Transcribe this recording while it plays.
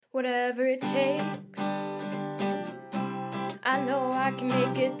whatever it takes. I know I can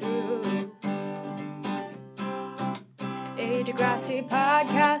make it through. A Degrassi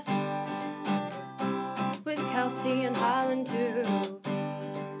podcast with Kelsey and Holland too.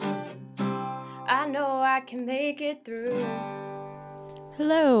 I know I can make it through.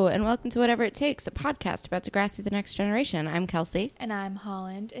 Hello, and welcome to Whatever It Takes, a podcast about Degrassi: The Next Generation. I'm Kelsey. And I'm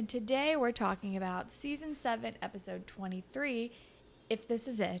Holland, and today we're talking about Season 7, Episode 23, If This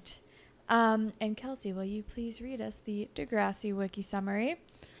Is It. And Kelsey, will you please read us the Degrassi Wiki summary?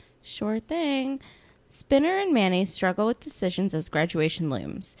 Sure thing. Spinner and Manny struggle with decisions as graduation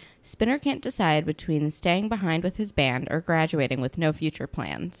looms. Spinner can't decide between staying behind with his band or graduating with no future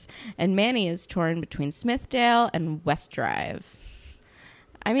plans. And Manny is torn between Smithdale and West Drive.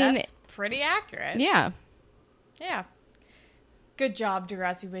 I mean, that's pretty accurate. Yeah. Yeah. Good job,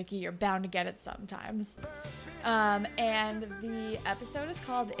 Degrassi Wiki. You're bound to get it sometimes. And the episode is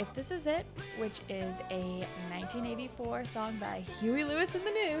called If This Is It, which is a 1984 song by Huey Lewis and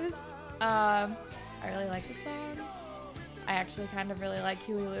the News. I really like the song. I actually kind of really like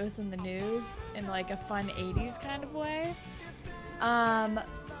Huey Lewis and the News in like a fun 80s kind of way. But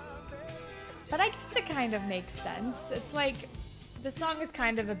I guess it kind of makes sense. It's like, the song is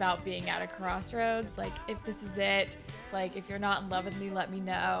kind of about being at a crossroads. Like, if this is it, like, if you're not in love with me, let me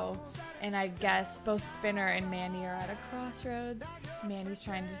know. And I guess both Spinner and Manny are at a crossroads. Manny's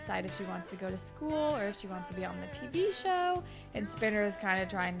trying to decide if she wants to go to school or if she wants to be on the TV show. And Spinner is kind of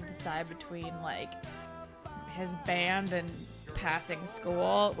trying to decide between, like, his band and passing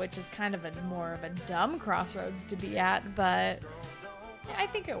school, which is kind of more of a dumb crossroads to be at, but I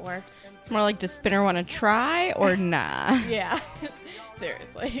think it works. It's more like, does Spinner want to try or nah? Yeah,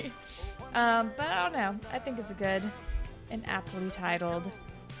 seriously. But I don't know. I think it's a good and aptly titled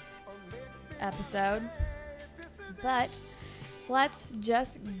episode. But let's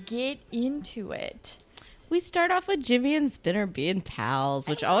just get into it. We start off with Jimmy and Spinner being pals,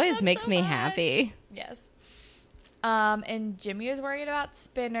 which always makes me happy. Yes. And Jimmy is worried about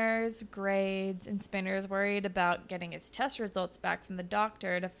Spinner's grades, and Spinner is worried about getting his test results back from the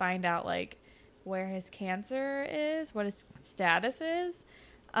doctor to find out, like, where his cancer is, what his status is.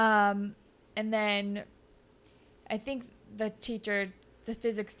 And then I think the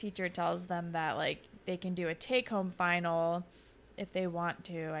physics teacher tells them that, like, they can do a take-home final if they want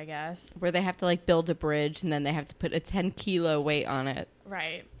to, I guess. Where they have to, like, build a bridge, and then they have to put a 10-kilo weight on it.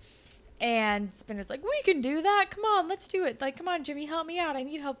 Right. And Spinner's like, we can do that. Come on, let's do it. Like, come on, Jimmy, help me out. I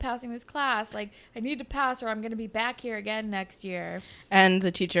need help passing this class. Like, I need to pass or I'm going to be back here again next year. And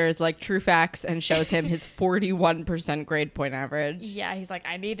the teacher is like, true facts, and shows him his 41% grade point average. Yeah, he's like,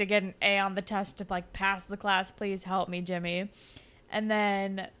 I need to get an A on the test to, like, pass the class. Please help me, Jimmy. And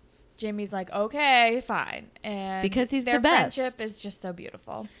then Jimmy's like, okay, fine. And because he's their the best. Friendship is just so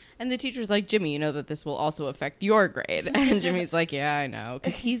beautiful. And the teacher's like, Jimmy, you know that this will also affect your grade. And Jimmy's like, yeah, I know.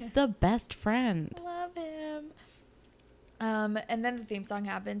 Because he's the best friend. Love him. And then the theme song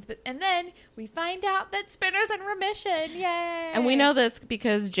happens. And then we find out that Spinner's in remission. Yay. And we know this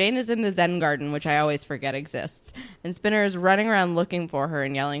because Jane is in the Zen garden, which I always forget exists. And Spinner is running around looking for her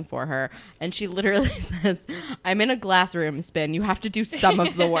and yelling for her. And she literally says, I'm in a glass room, Spin. You have to do some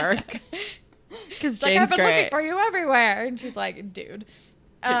of the work. Because Jane's like, I've been great. looking for you everywhere. And she's like, dude.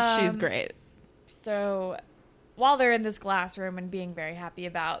 She's great. So while they're in this glass room and being very happy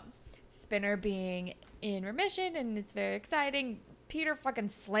about Spinner being in remission and it's very exciting, Peter fucking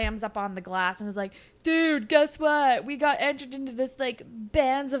slams up on the glass and is like, dude, guess what? We got entered into this, like,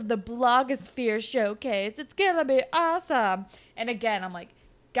 Bands of the Blogosphere showcase. It's gonna be awesome. And again, I'm like,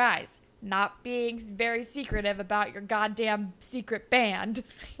 guys, not being very secretive about your goddamn secret band.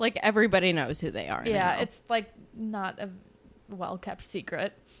 Like, everybody knows who they are. Yeah, now. it's, like, not a well-kept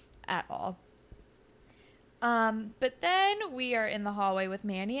secret at all. But then we are in the hallway with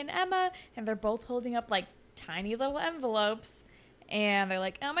Manny and Emma, and they're both holding up, like, tiny little envelopes. And they're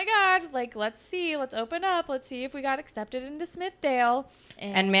like, oh my God, like, let's see, let's open up, let's see if we got accepted into Smithdale.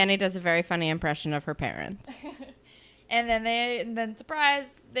 And Manny does a very funny impression of her parents. And then surprise,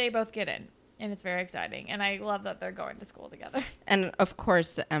 they both get in. And it's very exciting. And I love that they're going to school together. And of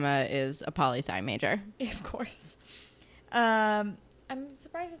course, Emma is a poli-sci major. Of course. I'm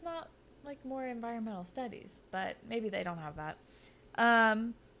surprised it's not, like, more environmental studies, but maybe they don't have that.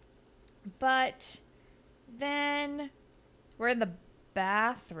 But then we're in the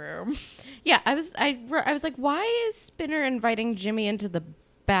bathroom. Yeah, I was like, why is Spinner inviting Jimmy into the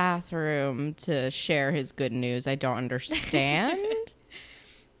bathroom to share his good news? I don't understand.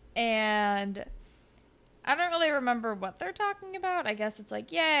 And I don't really remember what they're talking about. I guess it's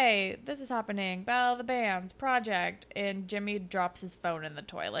like, yay, this is happening, Battle of the Bands, project. And Jimmy drops his phone in the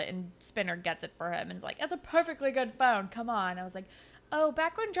toilet and Spinner gets it for him and is like, that's a perfectly good phone. Come on. I was like, oh,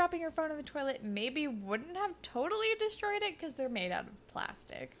 back when dropping your phone in the toilet maybe wouldn't have totally destroyed it because they're made out of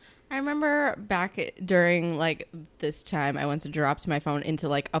plastic. I remember back during like this time, I once dropped my phone into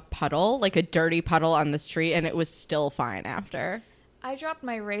like a puddle, like a dirty puddle on the street, and it was still fine after. I dropped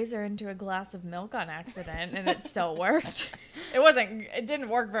my razor into a glass of milk on accident and it still worked. It didn't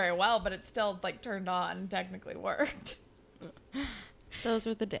work very well, but it still like turned on and technically worked. Those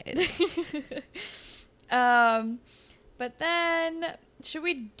were the days. But then should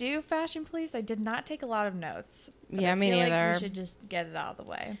we do Fashion Police? I did not take a lot of notes. Yeah, I me feel neither. Like we should just get it out of the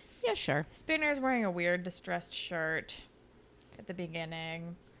way. Yeah, sure. Spinner's wearing a weird distressed shirt at the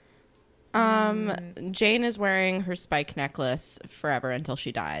beginning. Jane is wearing her spike necklace forever until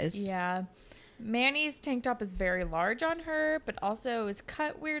she dies. Yeah. Manny's tank top is very large on her, but also is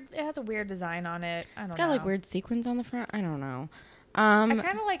cut weird. It has a weird design on it. I don't know. It's got like weird sequins on the front. I don't know. I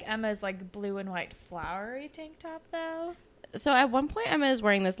kind of like Emma's like blue and white flowery tank top though. So at one point Emma is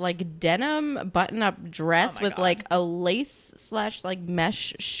wearing this like denim button-up dress with God. like a lace / like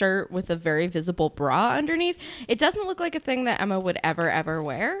mesh shirt with a very visible bra underneath. It doesn't look like a thing that Emma would ever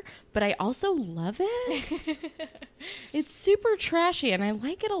wear, but I also love it. It's super trashy and I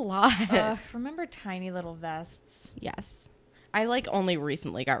like it a lot. Remember tiny little vests? Yes. I like only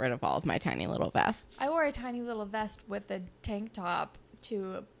recently got rid of all of my tiny little vests. I wore a tiny little vest with a tank top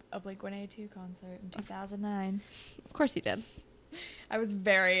to a Blink-182 concert in 2009. Of course you did. I was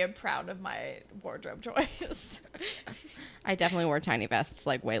very proud of my wardrobe choice. I definitely wore tiny vests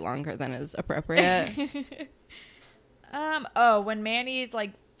like way longer than is appropriate. When Manny's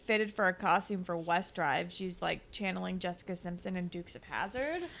like fitted for a costume for West Drive, she's like channeling Jessica Simpson and Dukes of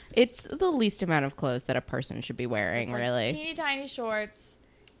Hazzard. It's the least amount of clothes that a person should be wearing, It's like really. teeny tiny shorts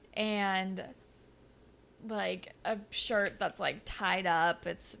and like a shirt that's like tied up.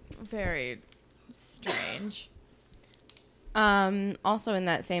 It's very strange. Also in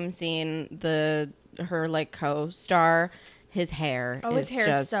that same scene, her like co-star, his hair His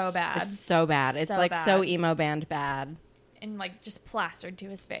hair is so bad. It's so bad. It's So like bad. so emo band bad. And like just plastered to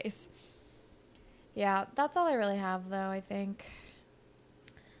his face. Yeah, that's all I really have though, I think.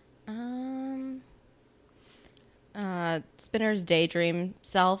 Spinner's daydream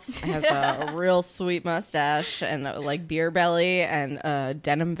self has a real sweet mustache and like beer belly and a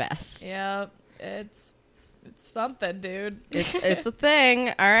denim vest. Yep. It's something, dude. It's a thing.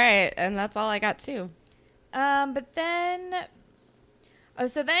 All right, and that's all I got too. But then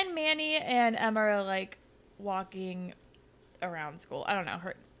so then Manny and Emma are like walking around school. I don't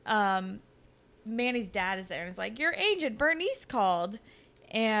know. Manny's dad is there and is like, your agent Bernice called.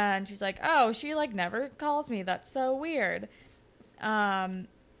 And she's like, oh, she like never calls me. That's so weird.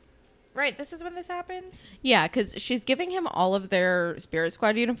 Right, this is when this happens? Yeah, because she's giving him all of their Spirit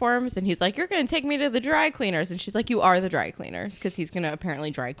Squad uniforms, and he's like, you're going to take me to the dry cleaners. And she's like, you are the dry cleaners, because he's going to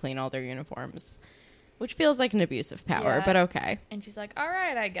apparently dry clean all their uniforms, which feels like an abuse of power, Yeah. but okay. And she's like, all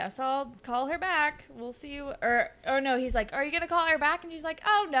right, I guess I'll call her back. We'll see you. Or no, he's like, are you going to call her back? And she's like,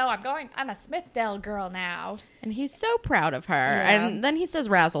 oh, no, I'm a Smithdale girl now. And he's so proud of her. Yeah. And then he says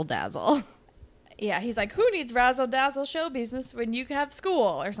razzle dazzle. Yeah, he's like, who needs razzle-dazzle show business when you have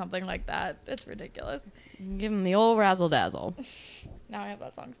school or something like that? It's ridiculous. Give him the old razzle dazzle. Now I have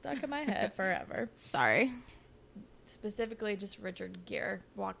that song stuck in my head forever. Sorry. Specifically just Richard Gere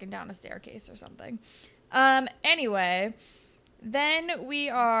walking down a staircase or something. Anyway, then we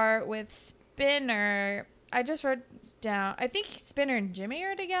are with Spinner. I just wrote down, I think Spinner and Jimmy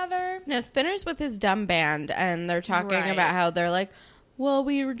are together. No, Spinner's with his dumb band, and they're talking Right. about how they're like, well,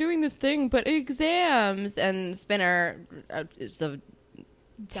 we were doing this thing, but exams. And Spinner is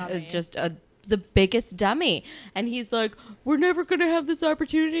Dummy. the biggest dummy. And he's like, we're never going to have this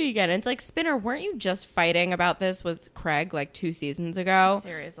opportunity again. And it's like, Spinner, weren't you just fighting about this with Craig like 2 seasons ago?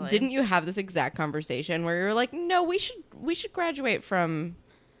 Seriously. Didn't you have this exact conversation where you were like, no, we should graduate from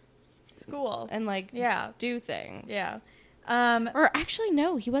School. and like Yeah. do things. Yeah. Or actually,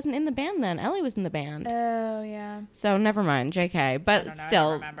 no, he wasn't in the band then. Ellie was in the band. Oh, yeah. So never mind, JK. I But don't know, I still,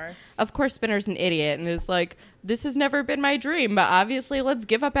 don't remember. of course, Spinner's an idiot and is like, this has never been my dream, but obviously let's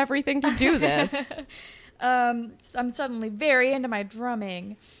give up everything to do this. I'm suddenly very into my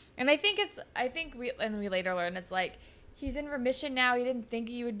drumming. And I think we later learn it's like, he's in remission now. He didn't think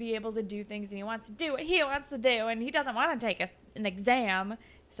he would be able to do things, and he wants to do what he wants to do, and he doesn't want to take an exam.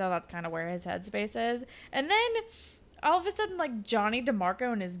 So that's kind of where his headspace is. And then all of a sudden, like, Johnny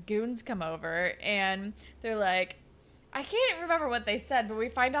DeMarco and his goons come over, and they're like, I can't remember what they said, but we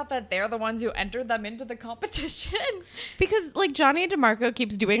find out that they're the ones who entered them into the competition. Because, like, Johnny DeMarco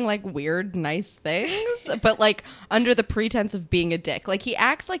keeps doing, like, weird, nice things, but, like, under the pretense of being a dick. Like, he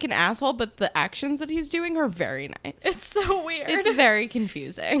acts like an asshole, but the actions that he's doing are very nice. It's so weird. It's very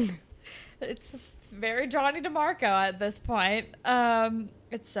confusing. It's very Johnny DeMarco at this point.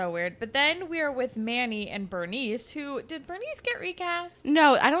 It's so weird. But then we are with Manny and Bernice, did Bernice get recast?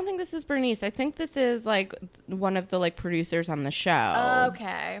 No, I don't think this is Bernice. I think this is, like, one of the, like, producers on the show.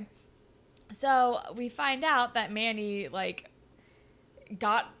 Okay. So we find out that Manny, like,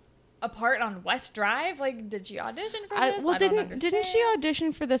 got a part on West Drive. Like, did she audition for this? Well, I don't understand. didn't she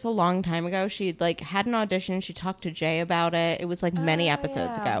audition for this a long time ago? She, like, had an audition. She talked to Jay about it. It was, like, many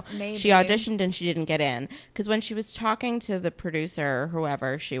episodes ago. Maybe. She auditioned and she didn't get in. Because when she was talking to the producer,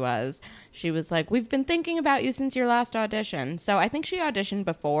 whoever she was like, we've been thinking about you since your last audition. So I think she auditioned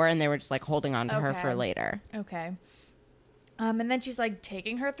before and they were just, like, holding on to her for later. Okay. And then she's, like,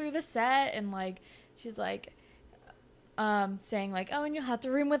 taking her through the set and, like, she's, like... saying like, oh, and you'll have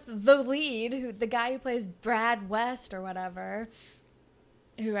to room with the lead, the guy who plays Brad West or whatever,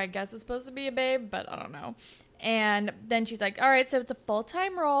 who I guess is supposed to be a babe, but I don't know. And then she's like, all right, so it's a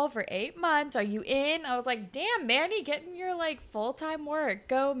full-time role for 8 months. Are you in? I was like, damn, Manny, getting your, like, full-time work.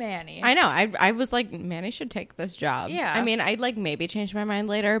 Go, Manny. I know. I was like, Manny should take this job. Yeah. I mean, I'd, like, maybe change my mind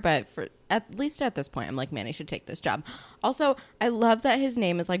later, but at least at this point, I'm like, Manny should take this job. Also, I love that his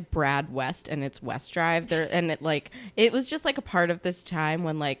name is, like, Brad West, and it's West Drive. And it was just, like, a part of this time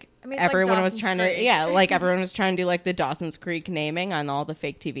when, like, everyone was trying to, everyone was trying to do, like, the Dawson's Creek naming on all the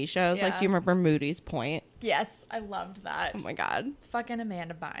fake TV shows. Yeah. Like, do you remember Moody's Point? Yes, I loved that. Oh my God. Fucking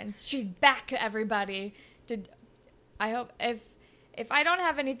Amanda Bynes. She's back, everybody. I hope if I don't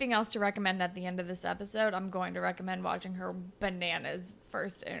have anything else to recommend at the end of this episode, I'm going to recommend watching her bananas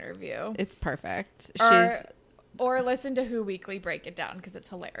first interview. It's perfect. Or listen to Who Weekly break it down because it's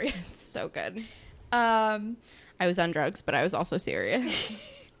hilarious. It's so good. I was on drugs, but I was also serious.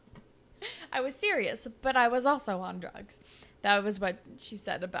 I was serious, but I was also on drugs. That was what she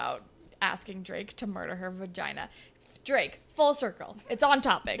said about asking Drake to murder her vagina. Drake, full circle. It's on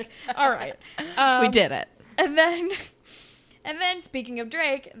topic. All right. We did it. And then speaking of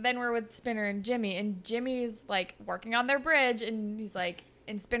Drake, then we're with Spinner and Jimmy, and Jimmy's like working on their bridge, and he's like,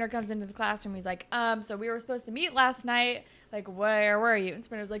 and Spinner comes into the classroom. He's like, so we were supposed to meet last night. Like, where were you? And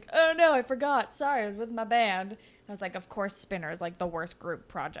Spinner's like, oh no, I forgot. Sorry, I was with my band. And I was like, of course, Spinner is like the worst group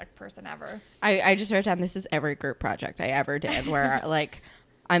project person ever. I just wrote down, this is every group project I ever did, where like,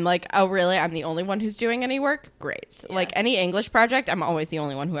 I'm like, oh really? I'm the only one who's doing any work? Great. Yes. Like any English project, I'm always the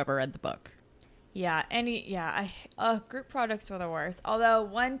only one who ever read the book. Yeah, group projects were the worst. Although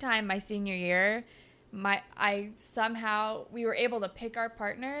one time my senior year, we were able to pick our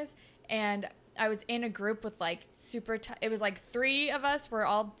partners, and I was in a group with like it was like 3 of us were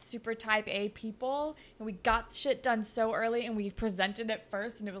all super type A people, and we got shit done so early, and we presented it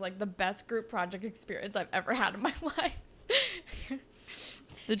first, and it was like the best group project experience I've ever had in my life.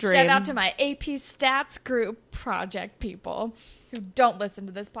 It's the dream. Shout out to my AP Stats group project people who don't listen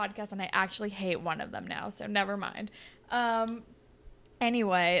to this podcast, and I actually hate one of them now, so never mind.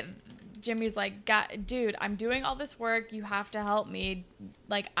 Anyway, Jimmy's like, dude, I'm doing all this work. You have to help me.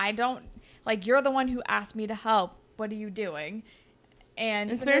 Like, you're the one who asked me to help. What are you doing?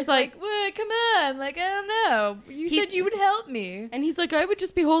 And Spinner's like, well, come on. Like, I don't know. You said you would help me. And he's like, I would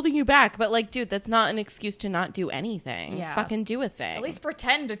just be holding you back. But, like, dude, that's not an excuse to not do anything. Yeah. Fucking do a thing. At least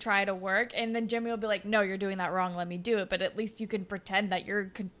pretend to try to work. And then Jimmy will be like, no, you're doing that wrong. Let me do it. But at least you can pretend that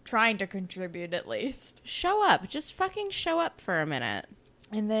you're trying to contribute at least. Show up. Just fucking show up for a minute.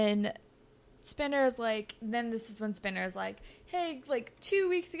 And then Spinner's like, then this is when Spinner's like, hey, like 2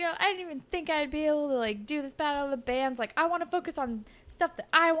 weeks ago, I didn't even think I'd be able to like do this battle of the bands. Like, I want to focus on stuff that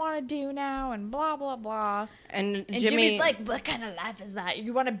I want to do now and blah, blah, blah. And Jimmy's like, what kind of life is that?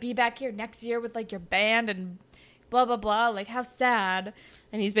 You want to be back here next year with like your band and blah, blah, blah. Like, how sad.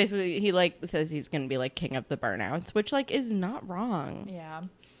 And he's basically, he like says he's going to be like king of the burnouts, which like is not wrong. Yeah.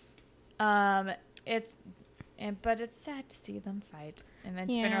 But it's sad to see them fight. And then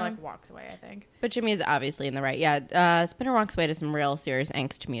Spinner like walks away, I think. But Jimmy is obviously in the right. Yeah, Spinner walks away to some real serious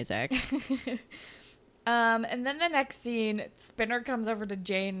angst music. And then the next scene, Spinner comes over to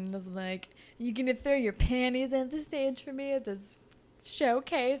Jane and is like, you gonna throw your panties at the stage for me at this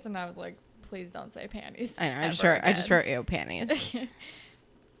showcase? And I was like, please don't say panties. I know, I just wrote ew, panties.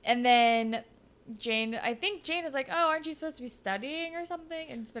 And then I think Jane is like, oh, aren't you supposed to be studying or something?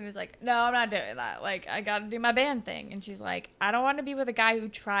 And Spinner's like, no, I'm not doing that. Like, I gotta do my band thing. And she's like, I don't want to be with a guy who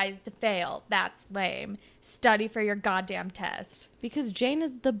tries to fail. That's lame. Study for your goddamn test. Because Jane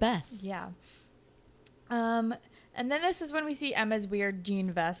is the best. Yeah. And then this is when we see Emma's weird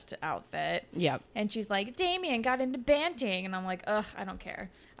jean vest outfit. Yep. And she's like, Damien got into banting. And I'm like, ugh, I don't care.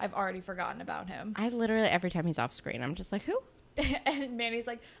 I've already forgotten about him. I literally, every time he's off screen, I'm just like, who? And Manny's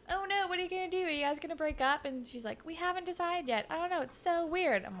like, oh no, what are you going to do? Are you guys going to break up? And she's like, we haven't decided yet. I don't know. It's so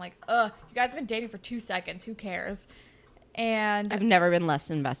weird. I'm like, ugh, you guys have been dating for 2 seconds. Who cares? And I've never been less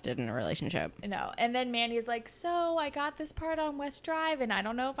invested in a relationship. no. And then Mandy's like, so I got this part on West Drive and I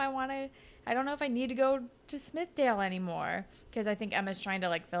don't know if I need to go to Smithdale anymore. Because I think Emma's trying to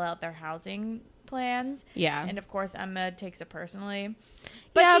like fill out their housing plans. Yeah. And of course Emma takes it personally.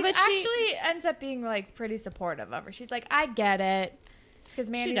 But Yeah, she but she- actually ends up being like pretty supportive of her. She's like, I get it. Because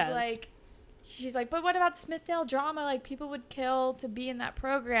Mandy's does. like, she's like, but what about Smithdale drama? Like people would kill to be in that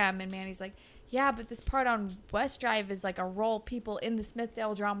program. And Mandy's like, yeah, but this part on West Drive is like a role people in the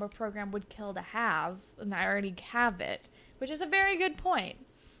Smithdale drama program would kill to have, and I already have it, which is a very good point.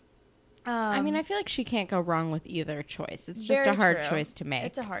 I mean, I feel like she can't go wrong with either choice. It's just very a hard true. choice to make.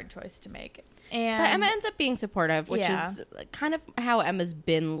 It's a hard choice to make. And But Emma ends up being supportive, which Yeah. is kind of how Emma's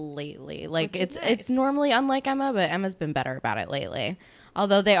been lately. Like Which is it's nice. normally unlike Emma, but Emma's been better about it lately.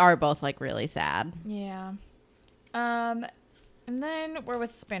 Although they are both like really sad. yeah. And then we're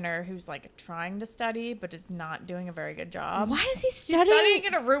with Spinner, who's like trying to study, but is not doing a very good job. Why is he He's studying? studying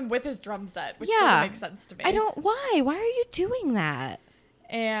in a room with his drum set, which Yeah. doesn't make sense to me. I don't. Why? Why are you doing that?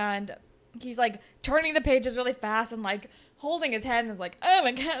 And he's like turning the pages really fast and like holding his head and is like, oh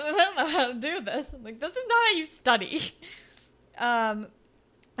my god, I don't know how to do this. I'm like, this is not how you study.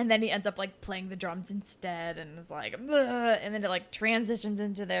 And then he ends up like playing the drums instead and is like, "Ugh," and then it like transitions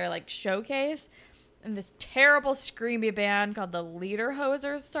into their like showcase. And this terrible screamy band called the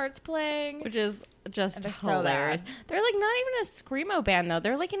Lederhosers starts playing. Which is just And they're so hilarious. bad. They're like not even a screamo band though.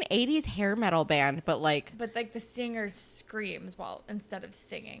 They're like an 80s hair metal band, but like But like the singer screams while instead of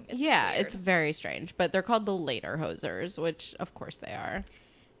singing. It's yeah, weird. it's very strange. But they're called the Lederhosers, which of course they are.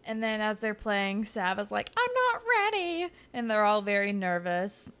 And then as they're playing, Sav is like, I'm not ready. And they're all very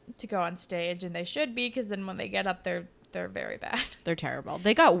nervous to go on stage. And they should be, because then when they get up, they're very bad. They're terrible.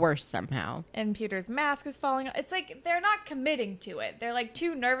 They got worse somehow. And Peter's mask is falling off. It's like they're not committing to it. They're like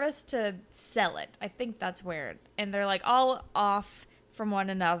too nervous to sell it. I think that's weird. And they're like all off from one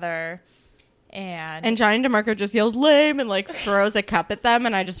another. And And Johnny DeMarco just yells lame and like throws a cup at them,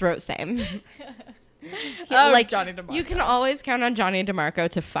 and I just wrote same. Oh, like Johnny DeMarco. You can always count on Johnny DeMarco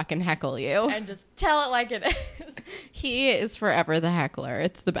to fucking heckle you. and just tell it like it is. He is forever the heckler.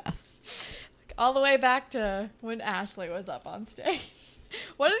 It's the best. All the way back to when Ashley was up on stage.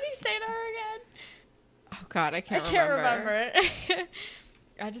 What did he say to her again? Oh God, I can't remember it.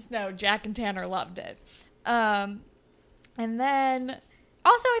 I just know Jack and Tanner loved it. And then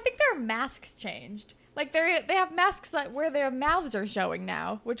also I think their masks changed. Like they have masks where their mouths are showing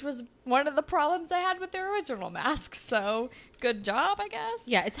now, which was one of the problems I had with their original masks. So good job, I guess.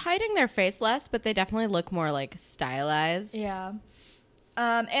 Yeah, it's hiding their face less, but they definitely look more like stylized. Yeah.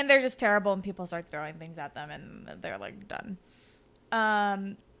 And they're just terrible, and people start throwing things at them, and they're like done.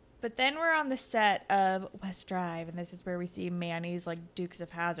 But then we're on the set of West Drive, and this is where we see Manny's like Dukes of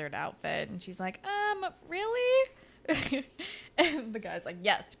Hazzard outfit, and she's like, really? And the guy's like,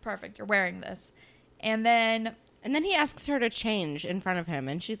 yes, perfect, you're wearing this. And then he asks her to change in front of him,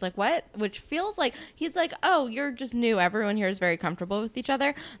 and she's like, what? Which feels like, he's like, oh, you're just new. Everyone here is very comfortable with each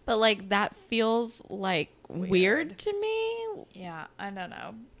other. But, like, that feels, like, weird to me. yeah, I don't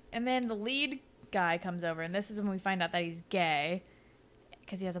know. And then the lead guy comes over, and this is when we find out that he's gay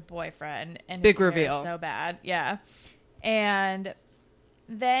because he has a boyfriend. And Big his hair is reveal. so bad, yeah. And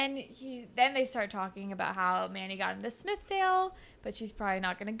then they start talking about how Manny got into Smithdale, but she's probably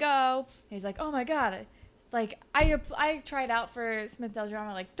not gonna go. And he's like, oh my god, like I tried out for Smithdale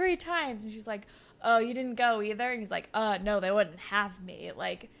drama like 3 times, and she's like, oh, you didn't go either? And he's like, no, they wouldn't have me.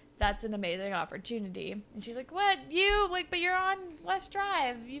 Like, that's an amazing opportunity. And she's like, what? You? Like, but you're on West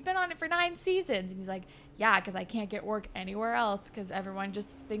Drive. You've been on it for 9 seasons. And he's like, yeah, because I can't get work anywhere else because everyone just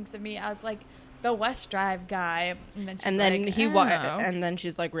thinks of me as, like, the West Drive guy. And then she's And then like, and then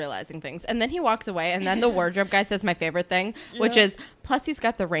she's like realizing things. And then he walks away, and then the wardrobe guy says my favorite thing, which Yeah. is, plus he's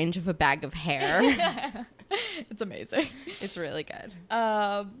got the range of a bag of hair. It's amazing. It's really good.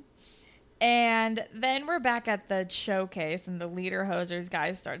 And then we're back at the showcase, and the Lederhosers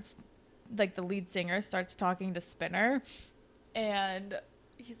guy starts, like the lead singer starts talking to Spinner, and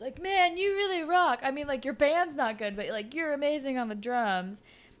he's like, man, you really rock. I mean, like, your band's not good, but like, you're amazing on the drums.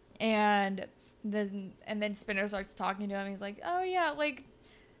 And then Spinner starts talking to him. He's like, oh yeah, like,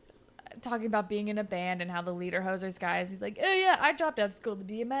 talking about being in a band and how the Lederhosers guys, he's like, oh yeah, I dropped out of school to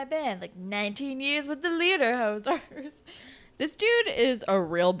be in my band, like 19 years with the Lederhosers. This dude is a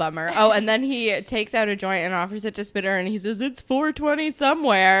real bummer. Oh, and then he takes out a joint and offers it to Spinner, and he says, it's 420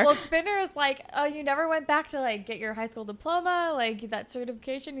 somewhere. Well, Spinner is like, oh, you never went back to, like, get your high school diploma, like, that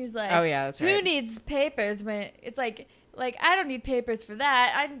certification? He's like, oh, yeah, that's right. Who needs papers when it's like, I don't need papers for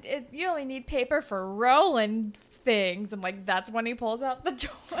that. You only need paper for rolling things. And, like, that's when he pulls out the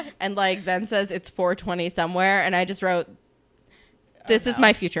joint. And, like, then says, it's 420 somewhere, and I just wrote, this is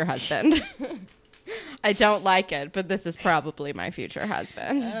my future husband. I don't like it, but this is probably my future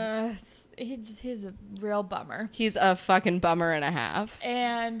husband. He's a real bummer. He's a fucking bummer and a half.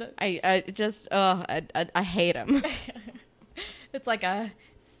 And I hate him. It's like a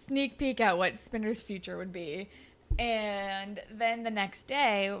sneak peek at what Spinner's future would be. And then the next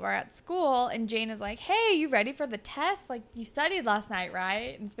day, we're at school, and Jane is like, hey, you ready for the test? Like, you studied last night,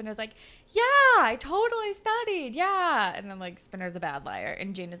 right? And Spinner's like, yeah, I totally studied, yeah. And then, like, Spinner's a bad liar.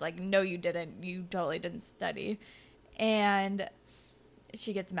 And Jane is like, no, you didn't. You totally didn't study. And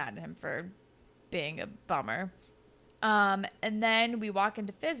she gets mad at him for being a bummer. And then we walk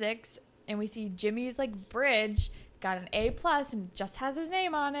into physics, and we see Jimmy's, like, bridge got an A+, and just has his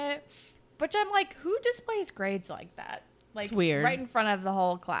name on it. Which I'm like, who displays grades like that? Like, it's weird. Right in front of the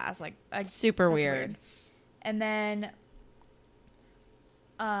whole class. Like super weird. And then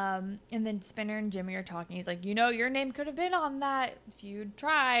Spinner and Jimmy are talking. He's like, your name could have been on that if you'd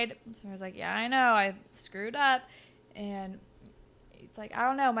tried. So I was like, yeah, I know. I screwed up. And it's like, I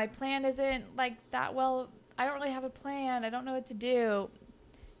don't know. My plan isn't like that well. I don't really have a plan. I don't know what to do.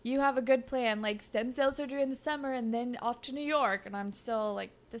 You have a good plan, like stem cell surgery in the summer and then off to New York. And I'm still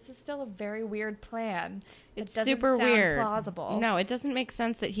like, this is still a very weird plan. It's super weird. Plausible. No, it doesn't make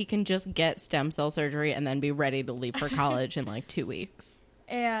sense that he can just get stem cell surgery and then be ready to leave for college in like 2 weeks.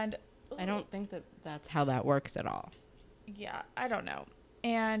 And I don't think that that's how that works at all. Yeah, I don't know.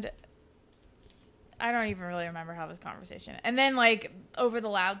 And I don't even really remember how this conversation. And then like over the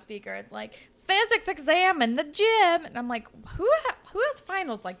loudspeaker, it's like physics exam in the gym, and I'm like, who has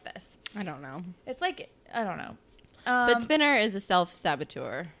finals like this? I don't know. It's like, I don't know. But Spinner is a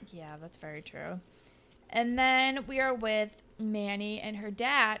self-saboteur. Yeah, that's very true. And then we are with Manny and her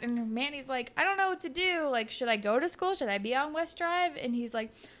dad, and Manny's like, I don't know what to do. Like, should I go to school? Should I be on West Drive? And he's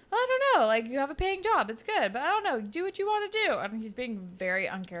like, I don't know. Like, you have a paying job. It's good. But I don't know. Do what you want to do. And he's being very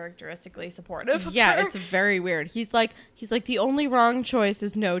uncharacteristically supportive. Yeah, it's very weird. He's like, the only wrong choice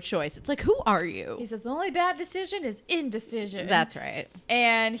is no choice. It's like, who are you? He says, the only bad decision is indecision. That's right.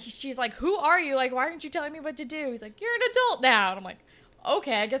 And she's like, who are you? Like, why aren't you telling me what to do? He's like, you're an adult now. And I'm like,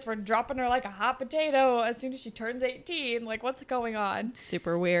 okay, I guess we're dropping her like a hot potato as soon as she turns 18. Like, what's going on?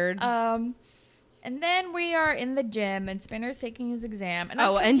 Super weird. And then we are in the gym, and Spinner's taking his exam. And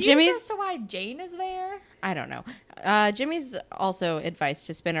and Jimmy's... as to why Jane is there? I don't know. Jimmy's also advice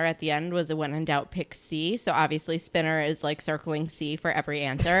to Spinner at the end was, when in doubt, pick C. So obviously Spinner is like circling C for every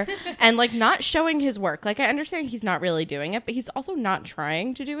answer and like not showing his work. Like, I understand he's not really doing it, but he's also not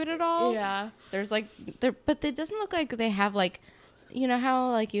trying to do it at all. Yeah. There's like, but it doesn't look like they have like, you know how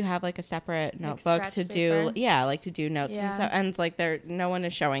like you have like a separate notebook to do, like to do notes and stuff, and like no one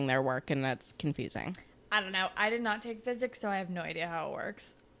is showing their work, and that's confusing. I don't know. I did not take physics, so I have no idea how it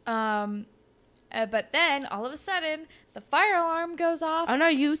works. But then all of a sudden the fire alarm goes off. Oh no,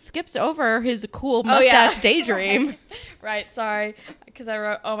 you skipped over his cool mustache daydream. Right, sorry, because I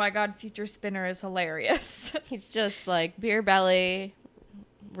wrote, oh my god, future Spinner is hilarious. He's just like beer belly.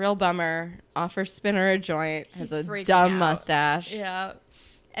 Real bummer. Offers Spinner a joint. Has a dumb mustache. Yeah.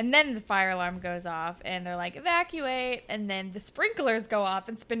 And then the fire alarm goes off, and they're like, evacuate. And then the sprinklers go off,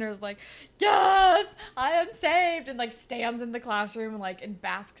 and Spinner's like, yes, I am saved. And like stands in the classroom and like and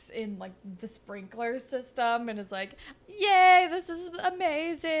basks in like the sprinkler system and is like, yay, this is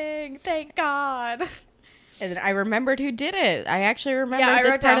amazing. Thank God. And then I remembered who did it. I actually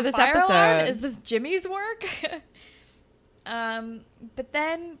remembered this part of this episode. Alarm? Is this Jimmy's work?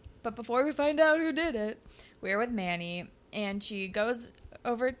 But before we find out who did it, we're with Manny, and she goes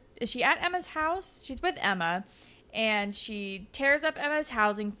over. Is she at Emma's house? She's with Emma, and she tears up Emma's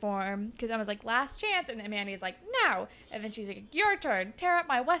housing form because Emma's like, last chance, and Manny's like, no. And then she's like, your turn. Tear up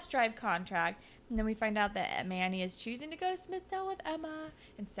my West Drive contract. And then we find out that Manny is choosing to go to Smithdale with Emma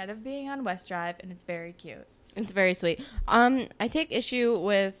instead of being on West Drive, and it's very cute. It's very sweet. I take issue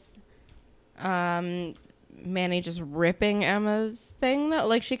with Manny just ripping Emma's thing, though.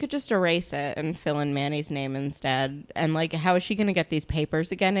 Like, she could just erase it and fill in Manny's name instead. And like, how is she going to get these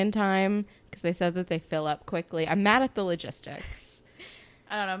papers again in time? Because they said that they fill up quickly. I'm mad at the logistics.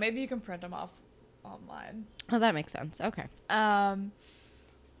 I don't know. Maybe you can print them off online. Oh, that makes sense. Okay.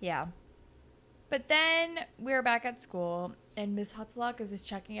 Yeah. But then we're back at school, and Miss Hatzalakis is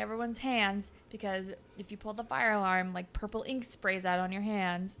checking everyone's hands because if you pull the fire alarm, like purple ink sprays out on your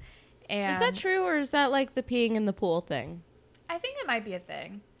hands. And Is that true, or is that like the peeing in the pool thing? I think it might be a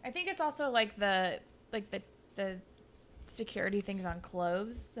thing. I think it's also like the security things on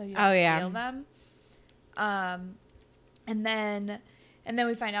clothes, so you don't steal them. And then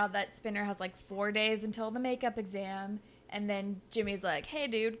we find out that Spinner has like 4 days until the makeup exam. And then Jimmy's like, hey,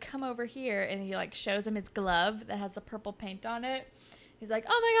 dude, come over here. And he, like, shows him his glove that has the purple paint on it. He's like,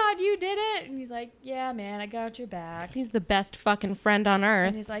 oh, my God, you did it. And he's like, yeah, man, I got your back. He's the best fucking friend on earth.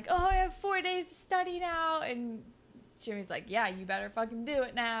 And he's like, oh, I have 4 days to study now. And Jimmy's like, yeah, you better fucking do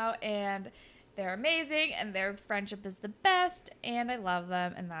it now. And they're amazing. And their friendship is the best. And I love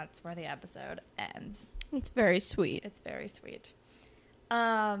them. And that's where the episode ends. It's very sweet. It's very sweet.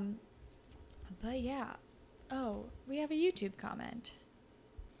 But, yeah. Oh, we have a YouTube comment.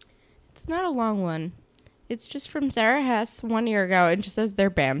 It's not a long one. It's just from Sarah Hess 1 year ago, and just says their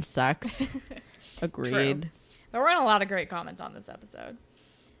band sucks. Agreed. True. There weren't a lot of great comments on this episode.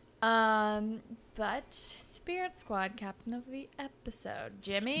 But Spirit Squad captain of the episode,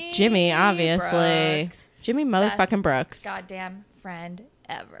 Jimmy, obviously. Brooks. Jimmy motherfucking Brooks. Goddamn friend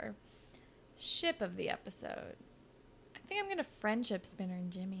ever. Ship of the episode. I think I'm gonna friendship Spinner and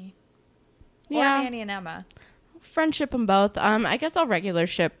Jimmy. Yeah. Or Annie and Emma. Friendship them both. I guess I'll regular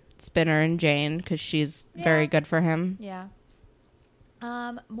ship Spinner and Jane because she's very good for him. Yeah.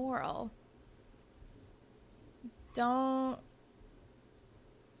 Moral. Don't.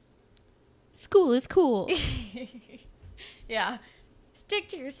 School is cool. Yeah. Stick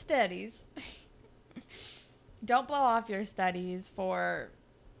to your studies. Don't blow off your studies for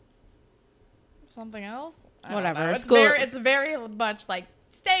something else. Whatever. It's very much like,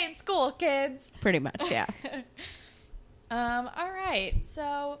 stay in school, kids. Pretty much, yeah. All right.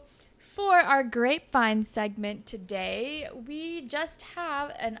 So for our grapevine segment today, we just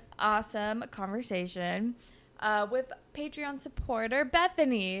have an awesome conversation with Patreon supporter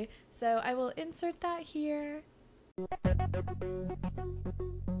Bethany. So I will insert that here.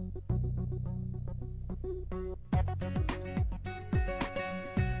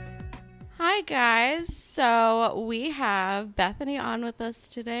 Hi, guys. So we have Bethany on with us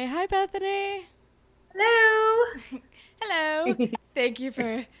today. Hi, Bethany. Hello. Hello. Thank you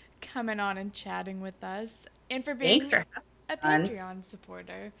for coming on and chatting with us and for being a Patreon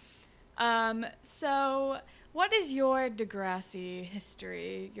supporter. So what is your Degrassi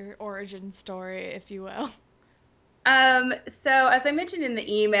history, your origin story, if you will? So as I mentioned in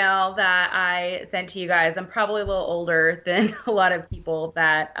the email that I sent to you guys, I'm probably a little older than a lot of people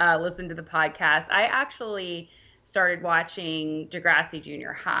that listen to the podcast. I actually started watching Degrassi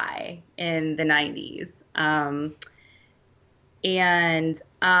Junior High in the 90s. I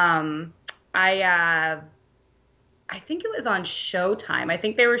think it was on Showtime. I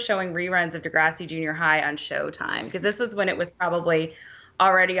think they were showing reruns of Degrassi Junior High on Showtime because this was when it was probably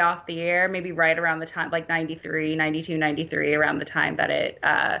already off the air, maybe right around the time, like 93, 92, 93, around the time that it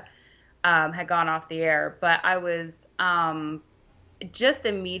had gone off the air. But I was just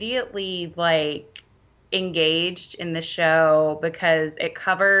immediately like engaged in the show because it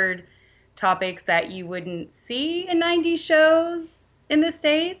covered topics that you wouldn't see in 90s shows in the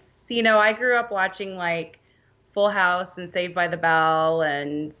States. You know, I grew up watching like Full House and Saved by the Bell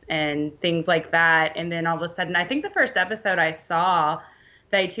and things like that. And then all of a sudden, I think the first episode I saw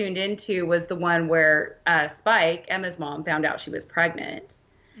that I tuned into was the one where Spike, Emma's mom, found out she was pregnant.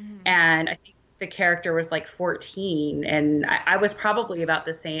 Mm-hmm. And I think the character was like 14 and I was probably about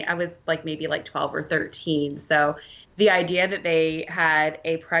the same. I was like maybe like 12 or 13. So the idea that they had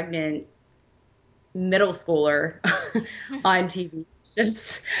a pregnant middle schooler on TV is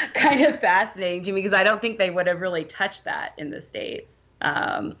just kind of fascinating to me because I don't think they would have really touched that in the States.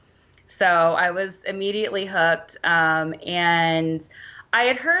 So I was immediately hooked. And I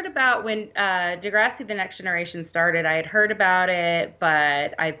had heard about when Degrassi The Next Generation started, I had heard about it,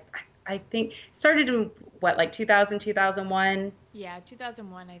 but I think it started in what, like 2000, 2001? Yeah,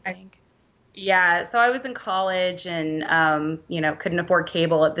 2001, I think. Yeah, so I was in college and, couldn't afford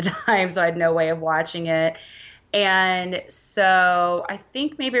cable at the time, so I had no way of watching it. And so I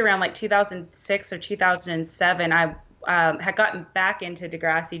think maybe around like 2006 or 2007, I had gotten back into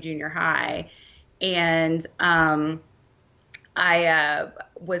Degrassi Junior High. And I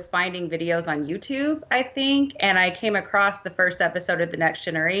was finding videos on YouTube, I think, and I came across the first episode of The Next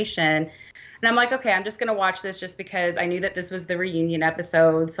Generation. And I'm like, okay, I'm just going to watch this just because I knew that this was the reunion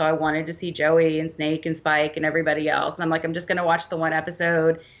episode. So I wanted to see Joey and Snake and Spike and everybody else. And I'm like, I'm just going to watch the one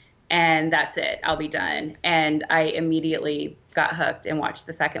episode and that's it. I'll be done. And I immediately got hooked and watched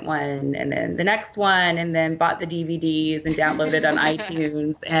the second one and then the next one and then bought the DVDs and downloaded on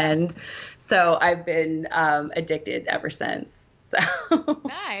iTunes. And so I've been addicted ever since. So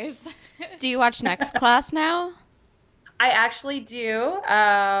Nice. Do you watch Next Class now? I actually do.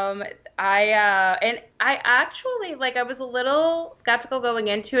 I actually, like, I was a little skeptical going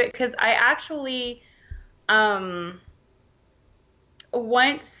into it because I actually,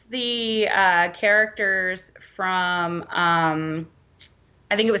 once the characters from, I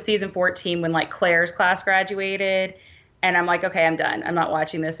think it was season 14 when, like, Claire's class graduated, and I'm like, okay, I'm done. I'm not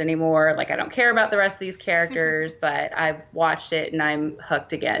watching this anymore. Like, I don't care about the rest of these characters, but I've watched it and I'm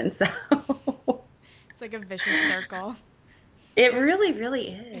hooked again. So It's like a vicious circle. it really, really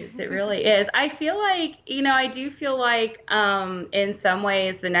is. It really is. I feel like, I do feel like in some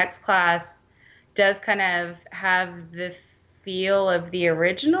ways the Next Class does kind of have the feel of the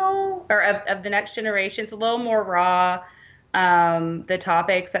original or of the Next Generation. It's a little more raw. The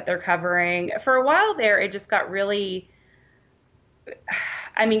topics that they're covering. For a while there, it just got really,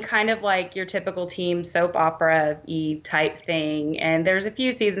 kind of like your typical team soap opera-y type thing. And there's a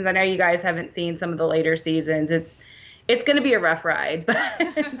few seasons. I know you guys haven't seen some of the later seasons. It's going to be a rough ride, but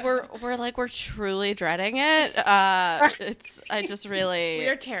we're truly dreading it. We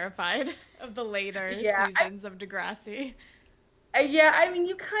are terrified of the later seasons of Degrassi.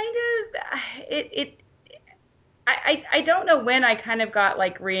 You kind of I don't know when I kind of got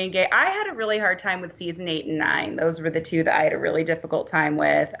like re-engaged. I had a really hard time with season 8 and 9. Those were the two that I had a really difficult time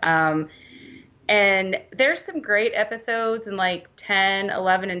with. And there's some great episodes in like 10,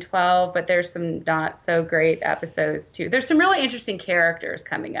 11, and 12, but there's some not so great episodes too. There's some really interesting characters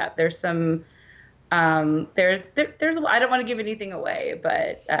coming up. There's some, there's I don't want to give anything away,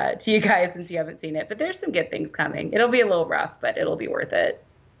 but to you guys since you haven't seen it, but there's some good things coming. It'll be a little rough, but it'll be worth it.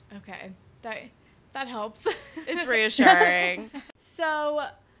 Okay, that helps. It's reassuring. So,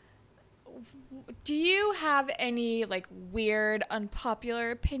 do you have any like weird,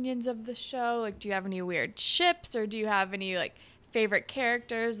 unpopular opinions of the show? Like, do you have any weird ships, or do you have any like favorite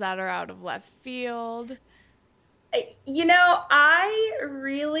characters that are out of left field? I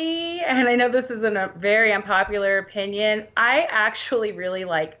really, and I know this is a very unpopular opinion, I actually really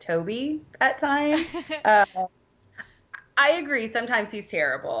like Toby at times. I agree. Sometimes he's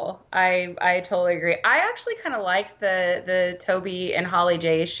terrible. I totally agree. I actually kind of liked the Toby and Holly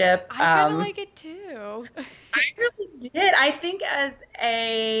J ship. I kind of like it too. I really did. I think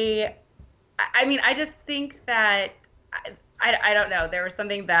I just think that I don't know. There was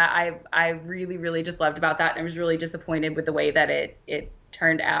something that I really, really just loved about that, and I was really disappointed with the way that it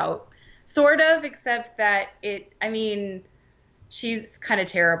turned out. Sort of, except that she's kind of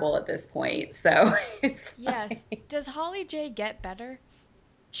terrible at this point, so it's yes. Does Holly J get better?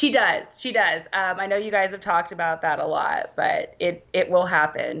 She does. I know you guys have talked about that a lot, but it will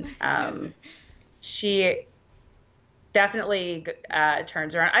happen. She definitely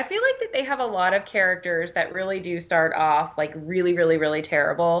turns around. I feel like that they have a lot of characters that really do start off like really, really, really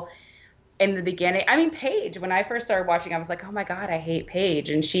terrible in the beginning. Paige, when I first started watching, I was like, oh my God, I hate Paige.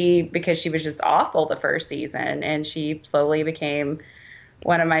 And because she was just awful the first season, and she slowly became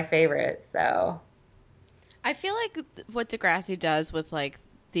one of my favorites. So I feel like what Degrassi does with like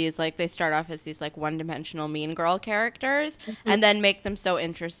these, like they start off as these like one-dimensional mean girl characters and then make them so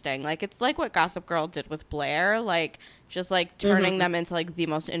interesting. Like it's like what Gossip Girl did with Blair, like just like turning them into like the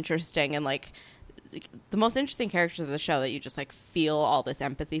most interesting and like the most interesting characters of the show that you just like feel all this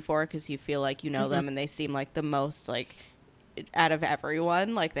empathy for because you feel like you know them and they seem like the most like out of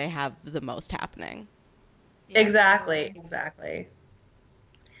everyone, like they have the most happening. Yeah, exactly.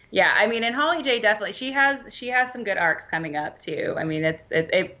 Yeah, and Holly J definitely she has some good arcs coming up too.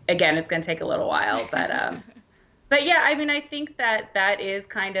 It's going to take a little while, but but yeah, I think that is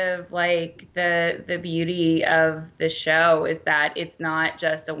kind of like the beauty of the show is that it's not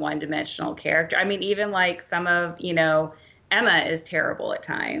just a one-dimensional character. Even like some of, Emma is terrible at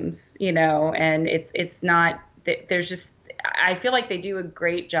times, and it's not, there's just, I feel like they do a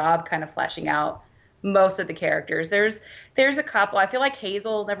great job kind of fleshing out most of the characters. There's a couple. I feel like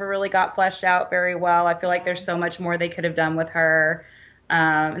Hazel never really got fleshed out very well. I feel like there's so much more they could have done with her.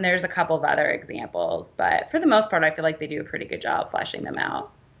 And there's a couple of other examples, but for the most part, I feel like they do a pretty good job fleshing them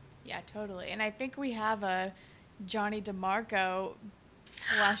out. Yeah, totally. And I think we have a Johnny DeMarco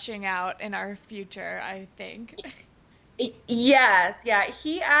fleshing out in our future, I think. Yes, yeah.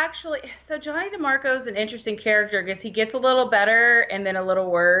 So Johnny DeMarco's an interesting character because he gets a little better and then a little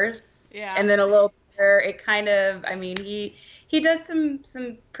worse. Yeah. And then a little better. It kind of, he does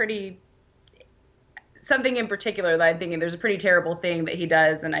some pretty something in particular that I'm thinking there's a pretty terrible thing that he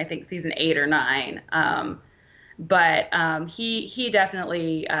does in I think season 8 or 9. But he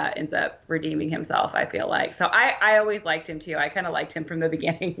definitely ends up redeeming himself, I feel like. So I always liked him too. I kind of liked him from the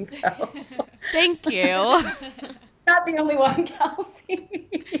beginning. So Thank you. not the only one,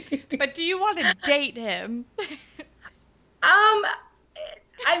 Kelsey. But do you want to date him?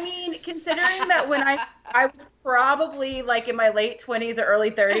 I mean, considering that when I was probably like in my late 20s or early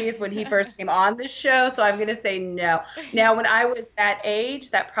 30s when he first came on this show, so I'm going to say no. Now, when I was that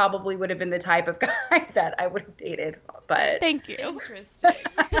age, that probably would have been the type of guy that I would have dated. But Thank you. Interesting.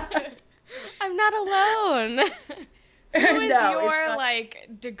 I'm not alone. Who is No, your it's not. like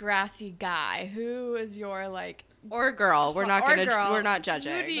Degrassi guy? Who is your like Or girl. We're not or gonna. girl? We're not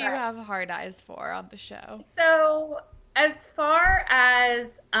judging. Who do you have hard eyes for on the show? So as far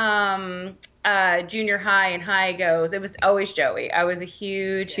as junior high and high goes, it was always Joey. I was a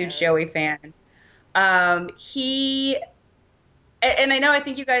huge Yes. Joey fan. He, and I know, I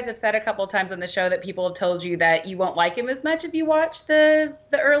think you guys have said a couple of times on the show that people have told you that you won't like him as much if you watch the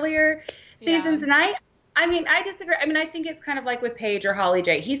earlier seasons. Yeah. And I mean, I disagree. I mean, I think it's kind of like with Paige or Holly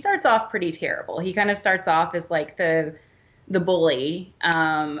J. He starts off pretty terrible. He kind of starts off as like the bully,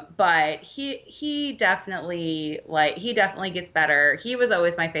 but he definitely gets better. He was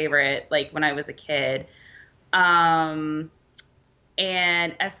always my favorite, like when I was a kid. And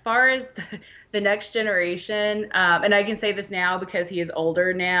as far as the next generation, and I can say this now because he is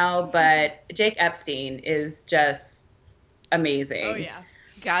older now, but Jake Epstein is just amazing. Oh yeah.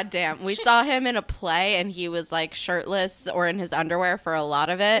 God damn. We saw him in a play and he was like shirtless or in his underwear for a lot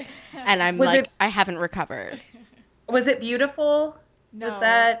of it. And I'm I haven't recovered. Was it beautiful? No. Was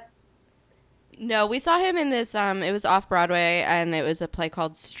that? No, we saw him in this, it was off Broadway and it was a play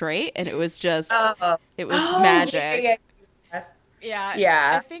called Straight and it was just, it was magic. Yeah.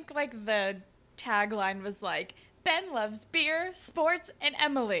 Yeah. I think like the tagline was like, Ben loves beer, sports, and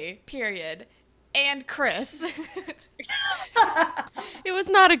Emily, period. And Chris. It was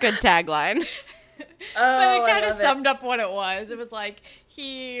not a good tagline. But it I kind of love it. summed up what it was. It was like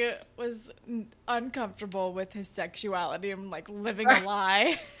he was uncomfortable with his sexuality and like living a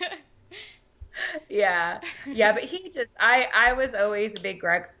lie. Yeah, but he just, I was always a big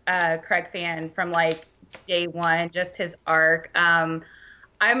Craig fan from like day one, just his arc.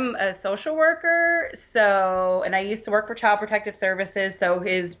 I'm a social worker, and I used to work for Child Protective Services, so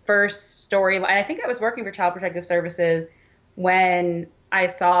his first storyline, I think I was working for Child Protective Services when I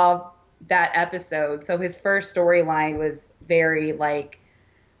saw that episode, so his first storyline was very like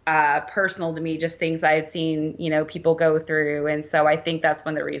personal to me, just things I had seen, people go through. And so I think that's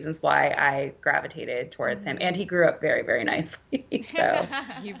one of the reasons why I gravitated towards him. And he grew up very, very nicely. So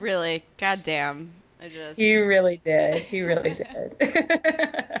He really, goddamn. he really did. He really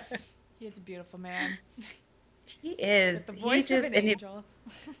did. He is a beautiful man. He is. The voice He of just, an and he- angel.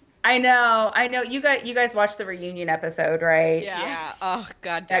 I know. You guys watched the reunion episode, right? Yeah. Yeah. Oh,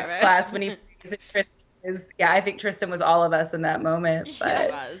 god damn Next it. class when he plays it, Tristan is. Yeah, I think Tristan was all of us in that moment. It But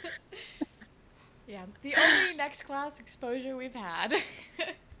was. Yeah. The only next class exposure we've had.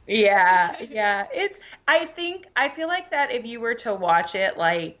 yeah. I feel like that if you were to watch it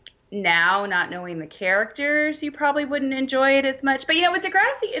like now, not knowing the characters, you probably wouldn't enjoy it as much. But with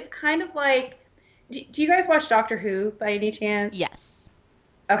Degrassi, it's kind of like, do you guys watch Doctor Who by any chance? Yes.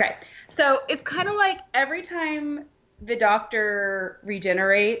 Okay. So it's kind of like every time the Doctor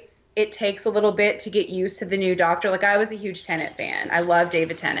regenerates, it takes a little bit to get used to the new Doctor. Like I was a huge Tennant fan. I love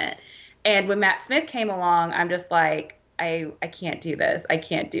David Tennant. And when Matt Smith came along, I'm just like, I can't do this. I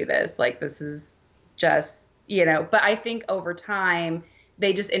can't do this. Like this is just, but I think over time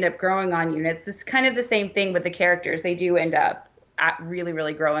they just end up growing on you. And it's this kind of the same thing with the characters. They do end up really,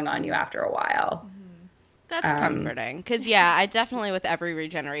 really growing on you after a while. That's comforting. Because, yeah, I definitely, with every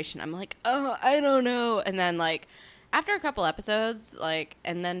regeneration, I'm like, oh, I don't know. And then, like, after a couple episodes, like,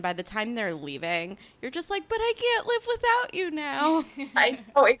 and then by the time they're leaving, you're just like, but I can't live without you now. I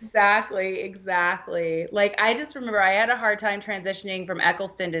know, exactly. Like, I just remember I had a hard time transitioning from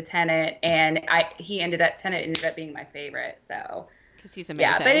Eccleston to Tennant, and Tennant ended up being my favorite, so. Because he's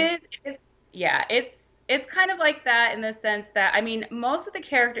amazing. Yeah, but it's kind of like that in the sense that, I mean, most of the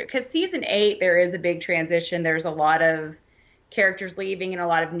characters, because season 8, there is a big transition. There's a lot of characters leaving and a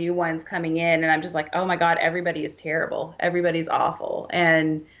lot of new ones coming in. And I'm just like, oh my God, everybody is terrible. Everybody's awful.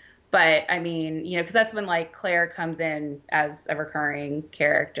 But I mean, because that's when like Claire comes in as a recurring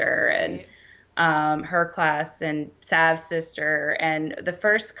character and her class and Sav's sister. And the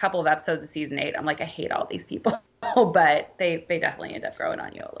first couple of episodes of season 8, I'm like, I hate all these people. But they definitely end up growing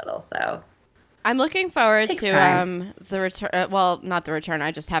on you a little. So. I'm looking forward Takes to time. the return. Well, not the return.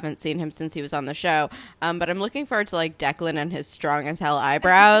 I just haven't seen him since he was on the show. But I'm looking forward to like Declan and his strong as hell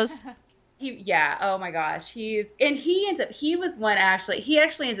eyebrows. Yeah, oh my gosh. He actually ends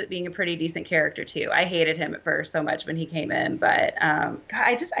up being a pretty decent character too. I hated him at first so much when he came in, but God,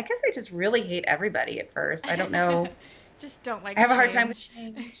 I guess I just really hate everybody at first. I don't know. Just don't like I have a hard change.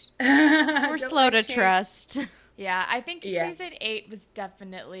 time with change. We're slow to trust. Yeah, I think Yeah. season 8 was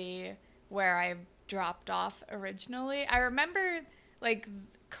definitely where I dropped off originally. I remember like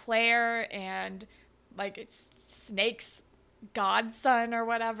Claire and like it's Snake's godson or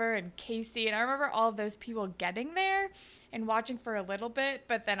whatever and Casey, and I remember all of those people getting there and watching for a little bit,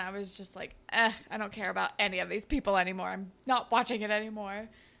 but then I was just like, I don't care about any of these people anymore. I'm not watching it anymore.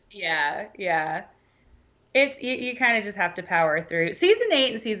 Yeah. It's you kind of just have to power through. Season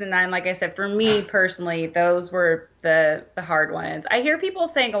 8 and season 9, like I said, for me personally, those were the hard ones. I hear people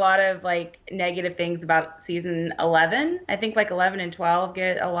saying a lot of like negative things about season 11. I think like 11 and 12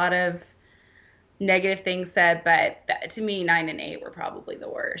 get a lot of negative things said, but to me 9 and 8 were probably the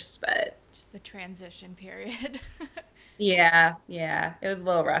worst. But Just the transition period. yeah, it was a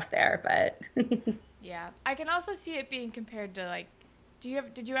little rough there, but Yeah, I can also see it being compared to like,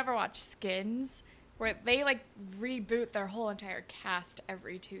 did you ever watch Skins, where they like reboot their whole entire cast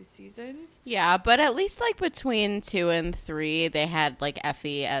every 2 seasons? Yeah, but at least like between 2 and 3, they had like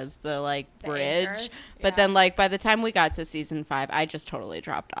Effie as the like The bridge. anchor, But yeah. then like by the time we got to season 5, I just totally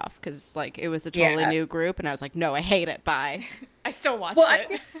dropped off because like it was a totally Yeah. new group, and I was like, no, I hate it. Bye. I still watched Well,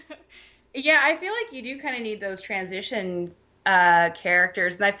 it. yeah, I feel like you do kind of need those transition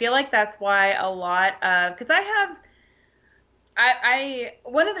characters, and I feel like that's why a lot of because I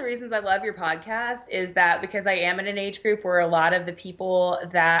one of the reasons I love your podcast is that because I am in an age group where a lot of the people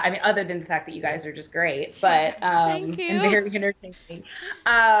that other than the fact that you guys are just great, but Thank you. and very entertaining,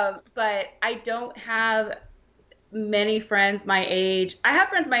 but I don't have many friends my age. I have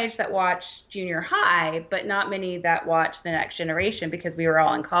friends my age that watch junior high, but not many that watch The Next Generation because we were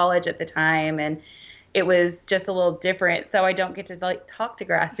all in college at the time and it was just a little different. So I don't get to like talk to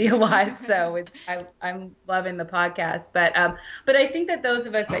Gracie a lot. So I'm loving the podcast. But I think that those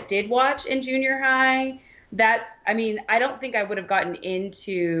of us that did watch in junior high, I don't think I would have gotten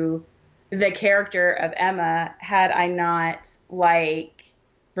into the character of Emma had I not like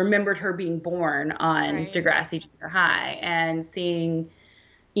remembered her being born on Right. Degrassi Junior High and seeing,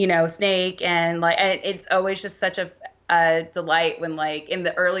 Snake and it's always just such a delight when like in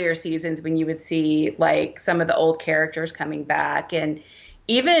the earlier seasons when you would see like some of the old characters coming back and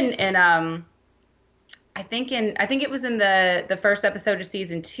even in I think it was in the first episode of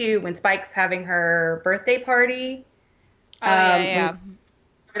season 2 when Spike's having her birthday party. Oh, yeah.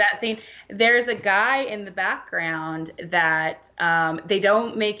 For that scene, there's a guy in the background that they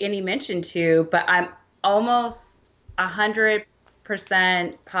don't make any mention to, but I'm almost 100%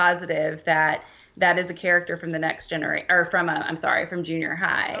 positive that is a character from the Next Generation, or from Junior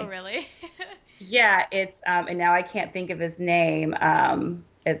High. Oh, really? Yeah, it's and now I can't think of his name.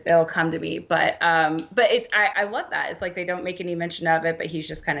 It'll come to me, but I love that. It's like they don't make any mention of it, but he's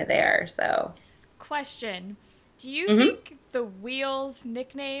just kind of there. So, Question. Do you Mm-hmm. think the Wheels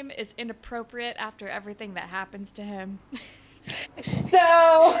nickname is inappropriate after everything that happens to him?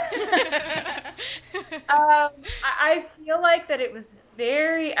 so I feel like that it was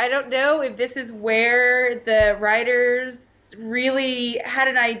very. I don't know if this is where the writers really had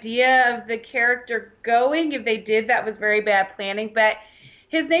an idea of the character going. If they did, that was very bad planning. But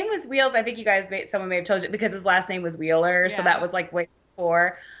his name was Wheels. I think someone may have told you because his last name was Wheeler, so Yeah. that was like way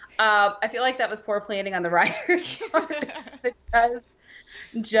before. I feel like that was poor planning on the writers' part because it does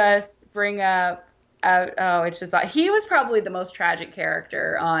just bring up. It's just he was probably the most tragic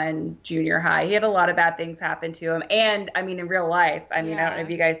character on Junior High. He had a lot of bad things happen to him, and in real life. I don't know if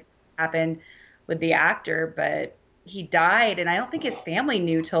you guys happened with the actor, but he died, and I don't think his family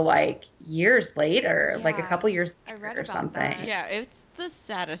knew till like years later, like a Yeah, couple years I later read or about something. that. Yeah, it's the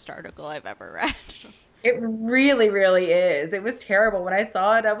saddest article I've ever read. It really, really is. It was terrible. When I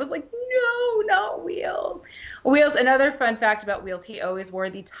saw it, I was like, no, not Wheels. Wheels, another fun fact about Wheels, he always wore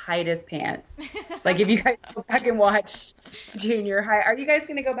the tightest pants. Like, if you guys go back and watch Junior High, are you guys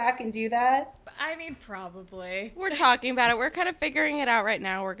going to go back and do that? I mean, probably. We're talking about it. We're kind of figuring it out right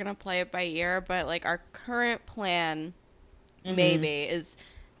now. We're going to play it by ear, but like our current plan maybe is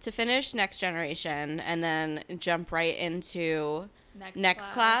to finish Next Generation and then jump right into next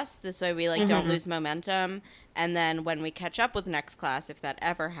class. This way we like don't lose momentum. And then when we catch up with next class, if that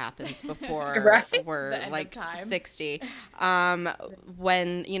ever happens before Right. The we're end of like time. 60,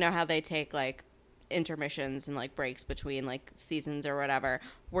 when you know how they take like intermissions and like breaks between like seasons or whatever,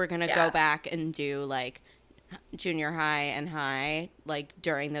 we're gonna Yeah. go back and do like junior high and high like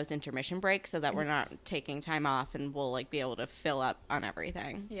during those intermission breaks so that we're not taking time off, and we'll like be able to fill up on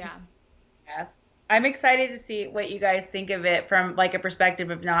everything. Yeah. Yeah. I'm excited to see what you guys think of it from like a perspective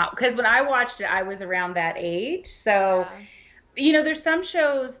of not, because when I watched it, I was around that age. So, Yeah. you know, there's some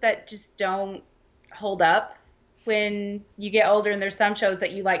shows that just don't hold up when you get older, and there's some shows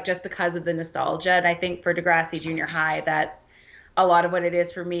that you like just because of the nostalgia. And I think for Degrassi Junior High, that's a lot of what it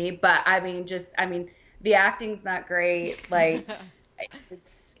is for me. But I mean, the acting's not great. Like,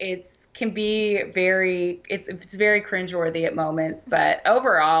 it's can be very, it's very cringeworthy at moments. But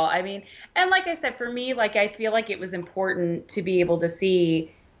overall, I mean, and like I said, for me, like I feel like it was important to be able to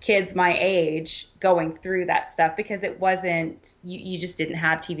see kids my age going through that stuff, because it wasn't, you just didn't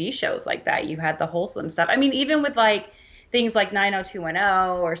have TV shows like that. You had the wholesome stuff. I mean, even with like things like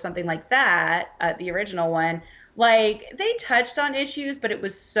 90210 or something like that, the original one, like they touched on issues, but it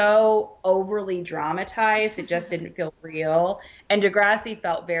was so overly dramatized. It just didn't feel real. And Degrassi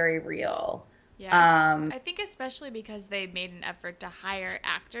felt very real. Yeah, I think especially because they made an effort to hire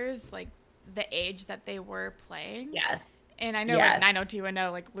actors like the age that they were playing. Yes. And I know Yes. like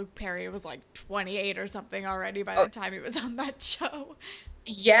 90210, like Luke Perry was like 28 or something already by the time he was on that show.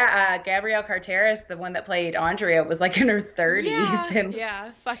 Yeah, Gabrielle Carteris, the one that played Andrea, was like in her 30s. And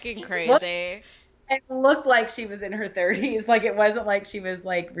Yeah. Fucking crazy. it looked like she was in her 30s. Like it wasn't like she was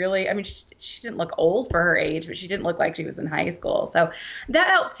like really, I mean, she didn't look old for her age, but she didn't look like she was in high school. So that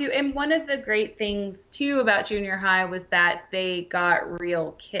helped too. And one of the great things too about junior high was that they got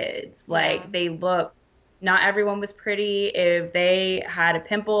real kids. Like they looked, not everyone was pretty. If they had a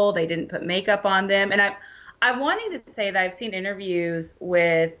pimple, they didn't put makeup on them. And I wanted to say that I've seen interviews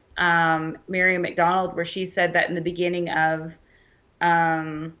with Miriam McDonald where she said that in the beginning of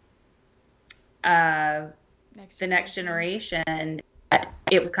the Next Generation,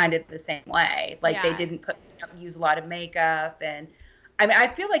 it was kind of the same way. Like they didn't use a lot of makeup, and I mean, I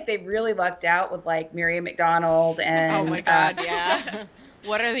feel like they really lucked out with like Miriam McDonald and. Oh my God, yeah.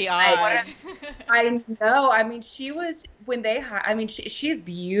 What are the odds? I know. I mean, she was when they. I mean, she's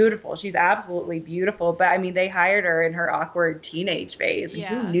beautiful. She's absolutely beautiful. But I mean, they hired her in her awkward teenage phase. And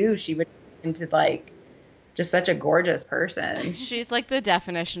who knew she would into like just such a gorgeous person? She's like the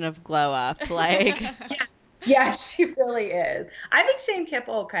definition of glow up. Like, yeah, she really is. I think Shane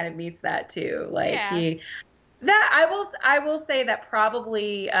Kippel kind of meets that too. Like I will say that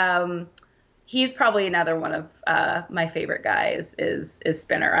probably. He's probably another one of my favorite guys is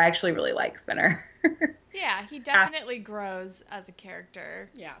Spinner. I actually really like Spinner. Yeah, he definitely grows as a character.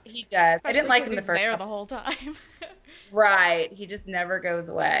 yeah, He does. Especially I didn't like him the he's first there time. the whole time. Right. He just never goes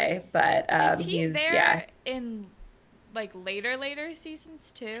away. But Is he he's there in like later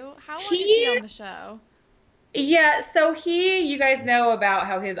seasons too? How long is he on the show? Yeah, so you guys know about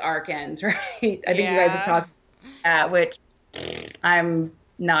how his arc ends, right? I think you guys have talked about that, which I'm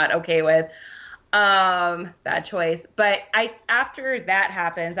not okay with. Bad choice. But after that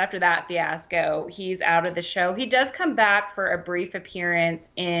happens, after that fiasco, he's out of the show. He does come back for a brief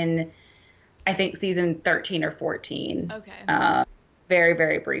appearance in, I think, season 13 or 14. Okay. Very,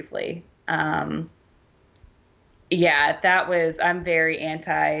 very briefly. Yeah, I'm very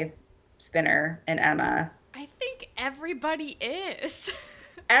anti-Spinner and Emma. I think everybody is.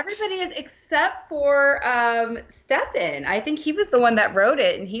 Everybody is except for Stefan. I think he was the one that wrote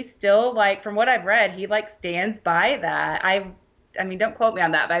it, and he's still like, from what I've read, he like stands by that. I mean, don't quote me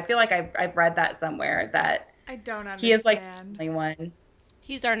on that, but I feel like I've read that somewhere that I don't understand. he is like the only one.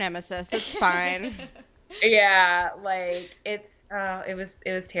 he's our nemesis. It's fine. Yeah, like it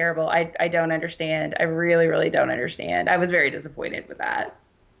was terrible. I don't understand. I really, really don't understand. I was very disappointed with that.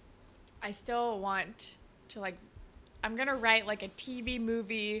 I still want to like. I'm gonna write like a TV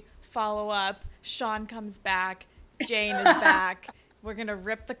movie follow-up. Sean comes back, Jane is back. We're gonna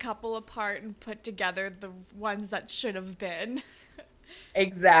rip the couple apart and put together the ones that should have been.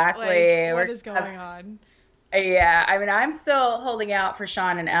 Exactly. Like, what is going on? Yeah, I mean, I'm still holding out for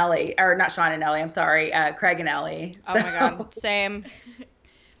Sean and Ellie, or not Sean and Ellie. I'm sorry, Craig and Ellie. Oh my God, same.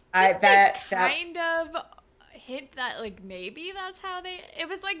 They kind of hint that like maybe that's how it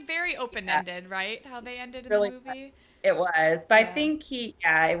was like very open-ended, right? How they ended in Really the movie. It was, but I think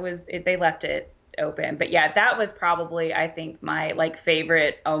they left it open. But yeah, that was probably, I think, my like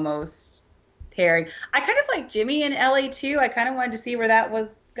favorite almost pairing. I kind of like Jimmy and Ellie too. I kind of wanted to see where that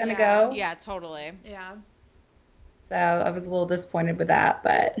was gonna go. Yeah, totally. Yeah. So I was a little disappointed with that,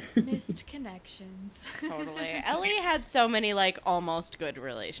 but Missed connections. Totally. Ellie had so many like almost good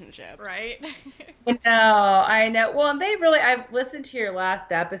relationships. Right? I know. Well, and I've listened to your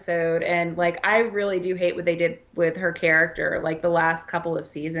last episode, and like I really do hate what they did with her character, like the last couple of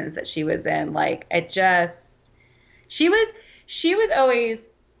seasons that she was in. Like she was always,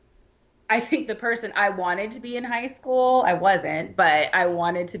 I think, the person I wanted to be in high school. I wasn't, but I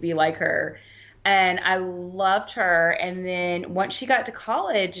wanted to be like her. And I loved her. And then once she got to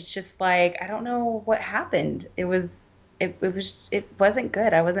college, it's just like, I don't know what happened. It wasn't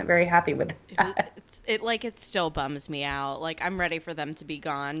good. I wasn't very happy with that. It still bums me out. Like, I'm ready for them to be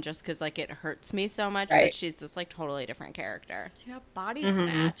gone just because, like, it hurts me so much Right. that she's this, like, totally different character. She got body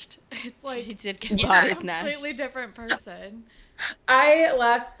snatched. It's like She did get body a snatched. completely different person. I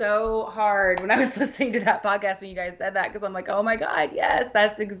laughed so hard when I was listening to that podcast when you guys said that, because I'm like, oh my God, yes,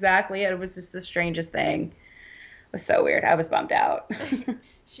 that's exactly it. It was just the strangest thing. It was so weird. I was bummed out.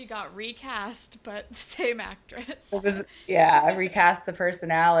 She got recast, but the same actress. I recast the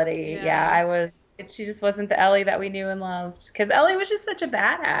personality. Yeah. She just wasn't the Ellie that we knew and loved, because Ellie was just such a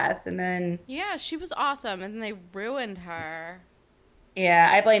badass. And then, Yeah, she was awesome, and then they ruined her.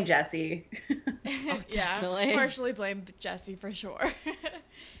 yeah, I blame Jesse. Definitely. Yeah, partially blame Jesse for sure.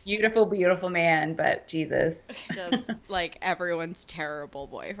 Beautiful, beautiful man, but Jesus. Just, like, everyone's terrible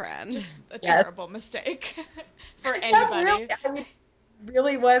boyfriend. Just a Yes. terrible mistake for That anybody.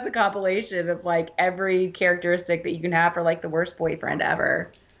 really was a compilation of like every characteristic that you can have for like the worst boyfriend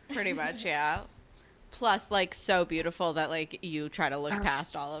ever. Pretty much, yeah. Plus, like, so beautiful that, like, you try to look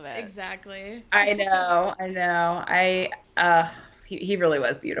past all of it. Exactly. I know. He really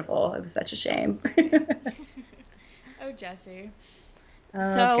was beautiful. It was such a shame. Oh, Jesse.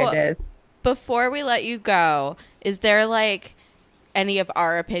 So- goodness. Before we let you go, is there, like, any of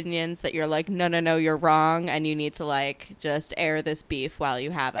our opinions that you're like, no, you're wrong, and you need to, like, just air this beef while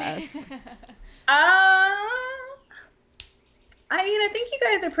you have us? I mean, I think you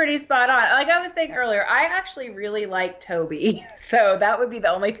guys are pretty spot on. Like I was saying earlier, I actually really like Toby, so that would be the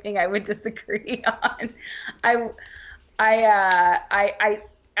only thing I would disagree on. I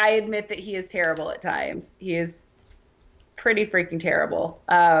admit that he is terrible at times. He is pretty freaking terrible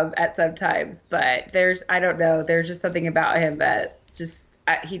at some times, but I don't know, there's just something about him that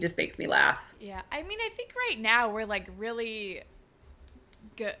he just makes me laugh. Yeah, I mean, I think right now we're like really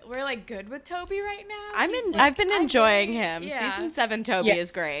good. We're like good with Toby right now. I've been enjoying him. Yeah. Season 7 Toby Yeah. is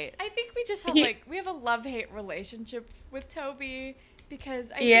great. I think we just have we have a love-hate relationship with Toby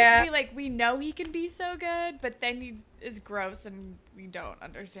because I Yeah. think we know he can be so good, but then he is gross and we don't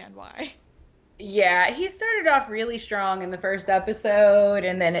understand why. Yeah, he started off really strong in the first episode,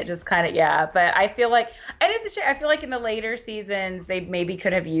 and then it just kind of, but I feel like, and it's a shame, I feel like in the later seasons, they maybe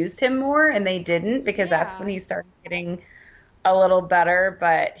could have used him more, and they didn't, because that's Yeah. when he started getting a little better,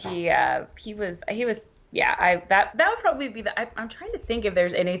 but he was, that would probably be I'm trying to think if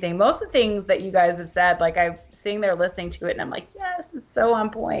there's anything, most of the things that you guys have said, like I'm sitting there listening to it, and I'm like, yes, it's so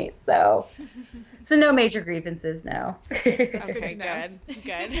on point, so no major grievances, no. That's good Okay, to know.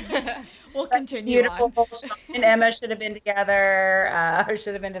 good. We'll continue Beautiful. on. Sean and Emma should have been together. Or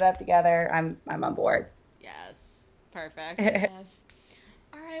should have ended up together. I'm on board. Yes. Perfect. Yes.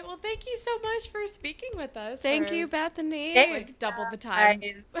 All right. Well, thank you so much for speaking with us. Thank for, you, Bethany. like double the time.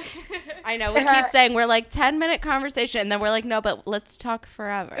 Guys. I know, we keep saying we're like 10-minute conversation, and then we're like, no, but let's talk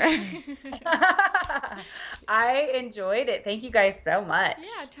forever. I enjoyed it. Thank you guys so much.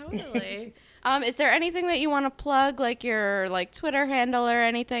 Yeah, totally. Is there anything that you want to plug, like your like Twitter handle or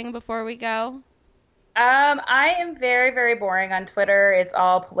anything before we go? I am very, very boring on Twitter. It's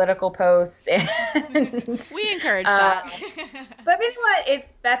all political posts. And, We encourage that. but you know what?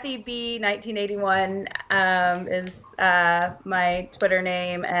 It's Bethy B 1981 is my Twitter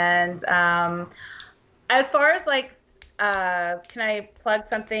name. And as far as like, can I plug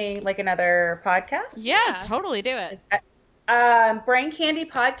something like another podcast? Yeah, totally do it. Brain Candy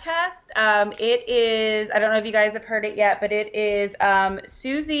Podcast. It is, I don't know if you guys have heard it yet, but it is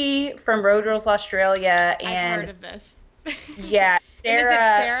Susie from Road Rules Australia. I've And heard of this. yeah, And is it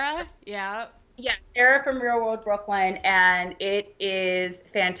Sarah? Yeah. Yeah, Sarah from Real World Brooklyn, and it is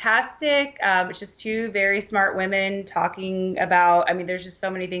fantastic. It's just two very smart women talking about, I mean, there's just so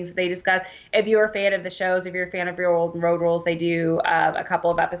many things that they discuss. If you're a fan of the shows, if you're a fan of Real World and Road Rules, they do a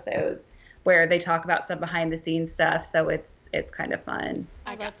couple of episodes where they talk about some behind the scenes stuff. So it's it's kind of fun.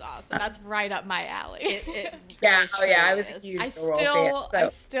 Oh, that's awesome. That's right up my alley. It Yeah, really I was a is. huge I Girl still fan, I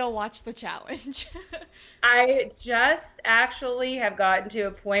so. still watch the challenge. I just actually have gotten to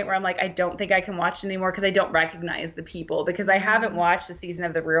a point where I'm like, I don't think I can watch it anymore because I don't recognize the people, because I haven't watched a season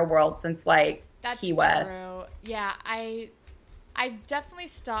of The Real World since like That's Key West. true. Yeah, I definitely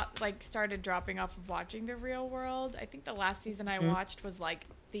started dropping off of watching The Real World. I think the last season I watched was like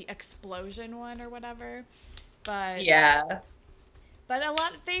the explosion one or whatever. But Yeah. But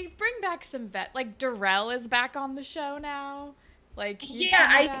they bring back some like Darrell is back on the show now. Like he's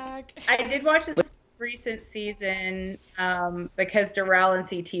coming back. I did watch this recent season because Darrell and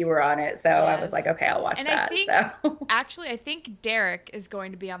CT were on it, so I was like, okay, I'll watch and that. I think Derek is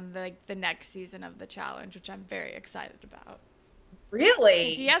going to be on the next season of the challenge, which I'm very excited about. Really?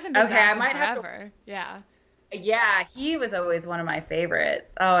 Because he hasn't been back in forever. Have to, yeah. Yeah, he was always one of my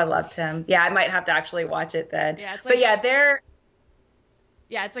favorites. Oh, I loved him. Yeah, I might have to actually watch it then. Yeah, it's like, but yeah, they're.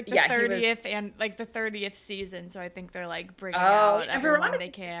 Yeah, it's like the 30th and like the 30th season, so I think they're like bringing out everyone they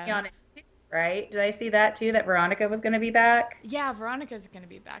can. On it too, right? Did I see that too? That Veronica was going to be back? Yeah, Veronica's going to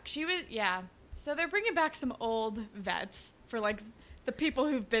be back. She was, yeah. So they're bringing back some old vets for like the people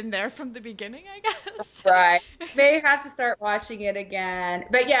who've been there from the beginning, I guess. Right. May have to start watching it again.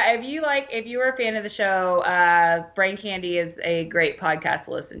 But yeah, if you were a fan of the show, Brain Candy is a great podcast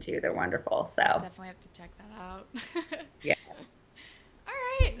to listen to. They're wonderful. So definitely have to check that out. Yeah. All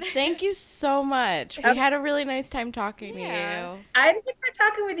right. Thank you so much. We had a really nice time talking to you. I enjoyed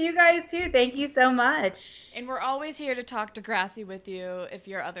talking with you guys too. Thank you so much. And we're always here to talk Degrassi with you if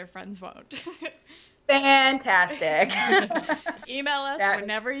your other friends won't. Fantastic. Email us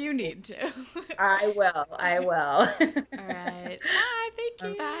whenever you need to. I will. All right. Bye. Thank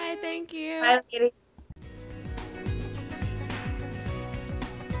you. Bye. Thank you. Bye, ladies.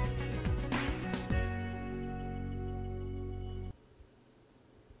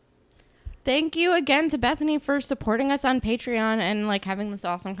 Thank you again to Bethany for supporting us on Patreon and like having this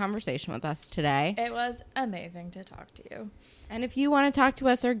awesome conversation with us today. It was amazing to talk to you. And if you want to talk to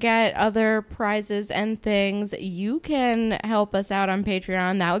us or get other prizes and things, you can help us out on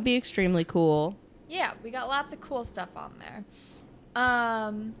Patreon. That would be extremely cool. Yeah, we got lots of cool stuff on there.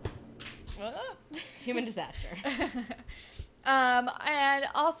 Human disaster. And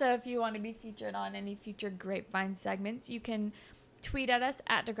also, if you want to be featured on any future Grapevine segments, you can tweet at us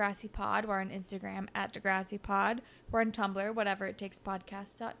at Degrassi Pod. We're on Instagram at Degrassi Pod. We're on Tumblr,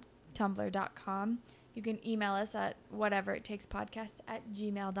 whateverittakespodcast.tumblr.com. You can email us at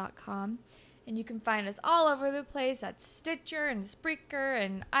whateverittakespodcast@gmail.com. And you can find us all over the place at Stitcher and Spreaker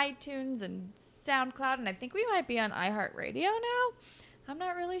and iTunes and SoundCloud. And I think we might be on iHeartRadio now. I'm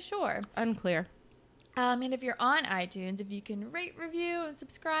not really sure. Unclear. And if you're on iTunes, if you can rate, review, and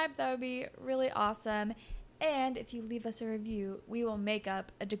subscribe, that would be really awesome. And if you leave us a review, we will make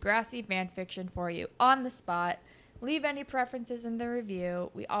up a Degrassi fan fiction for you on the spot. Leave any preferences in the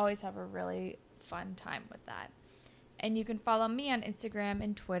review. We always have a really fun time with that. And you can follow me on Instagram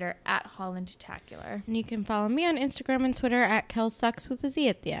and Twitter at HollandTacular. And you can follow me on Instagram and Twitter at KelSucks with a Z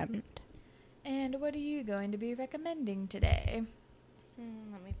at the end. And what are you going to be recommending today?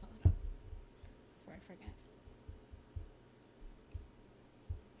 Let me pull it up before I forget.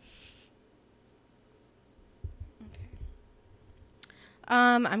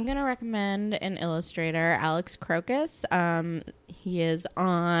 I'm going to recommend an illustrator, Alex Crocus. He is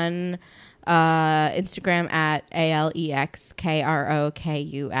on Instagram at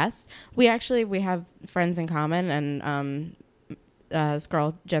ALEXKROKUS. We have friends in common, and this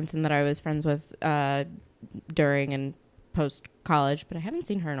girl, Jensen, that I was friends with during and post-college, but I haven't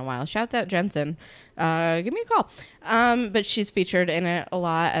seen her in a while. Shouts out, Jensen. Give me a call. But she's featured in it a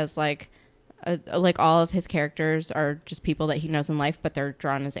lot as like all of his characters are just people that he knows in life, but they're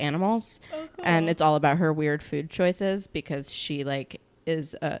drawn as animals. Oh, cool. And it's all about her weird food choices because she like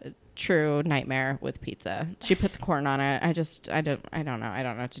is a true nightmare with pizza. She puts corn on it. I don't know. I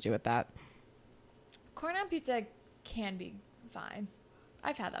don't know what to do with that. Corn on pizza can be fine.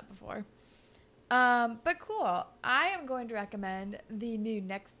 I've had that before. But cool. I am going to recommend the new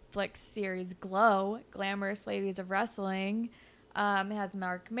Netflix series Glow, Glamorous Ladies of Wrestling. It has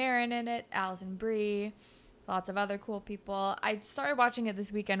Mark Maron in it, Alison Brie, lots of other cool people. I started watching it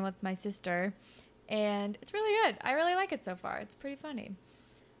this weekend with my sister, and it's really good. I really like it so far. It's pretty funny.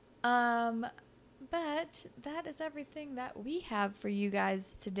 But that is everything that we have for you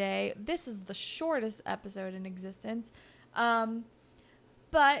guys today. This is the shortest episode in existence.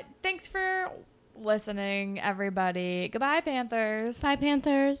 But thanks for listening, everybody. Goodbye, Panthers. Bye,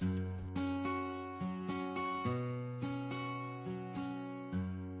 Panthers.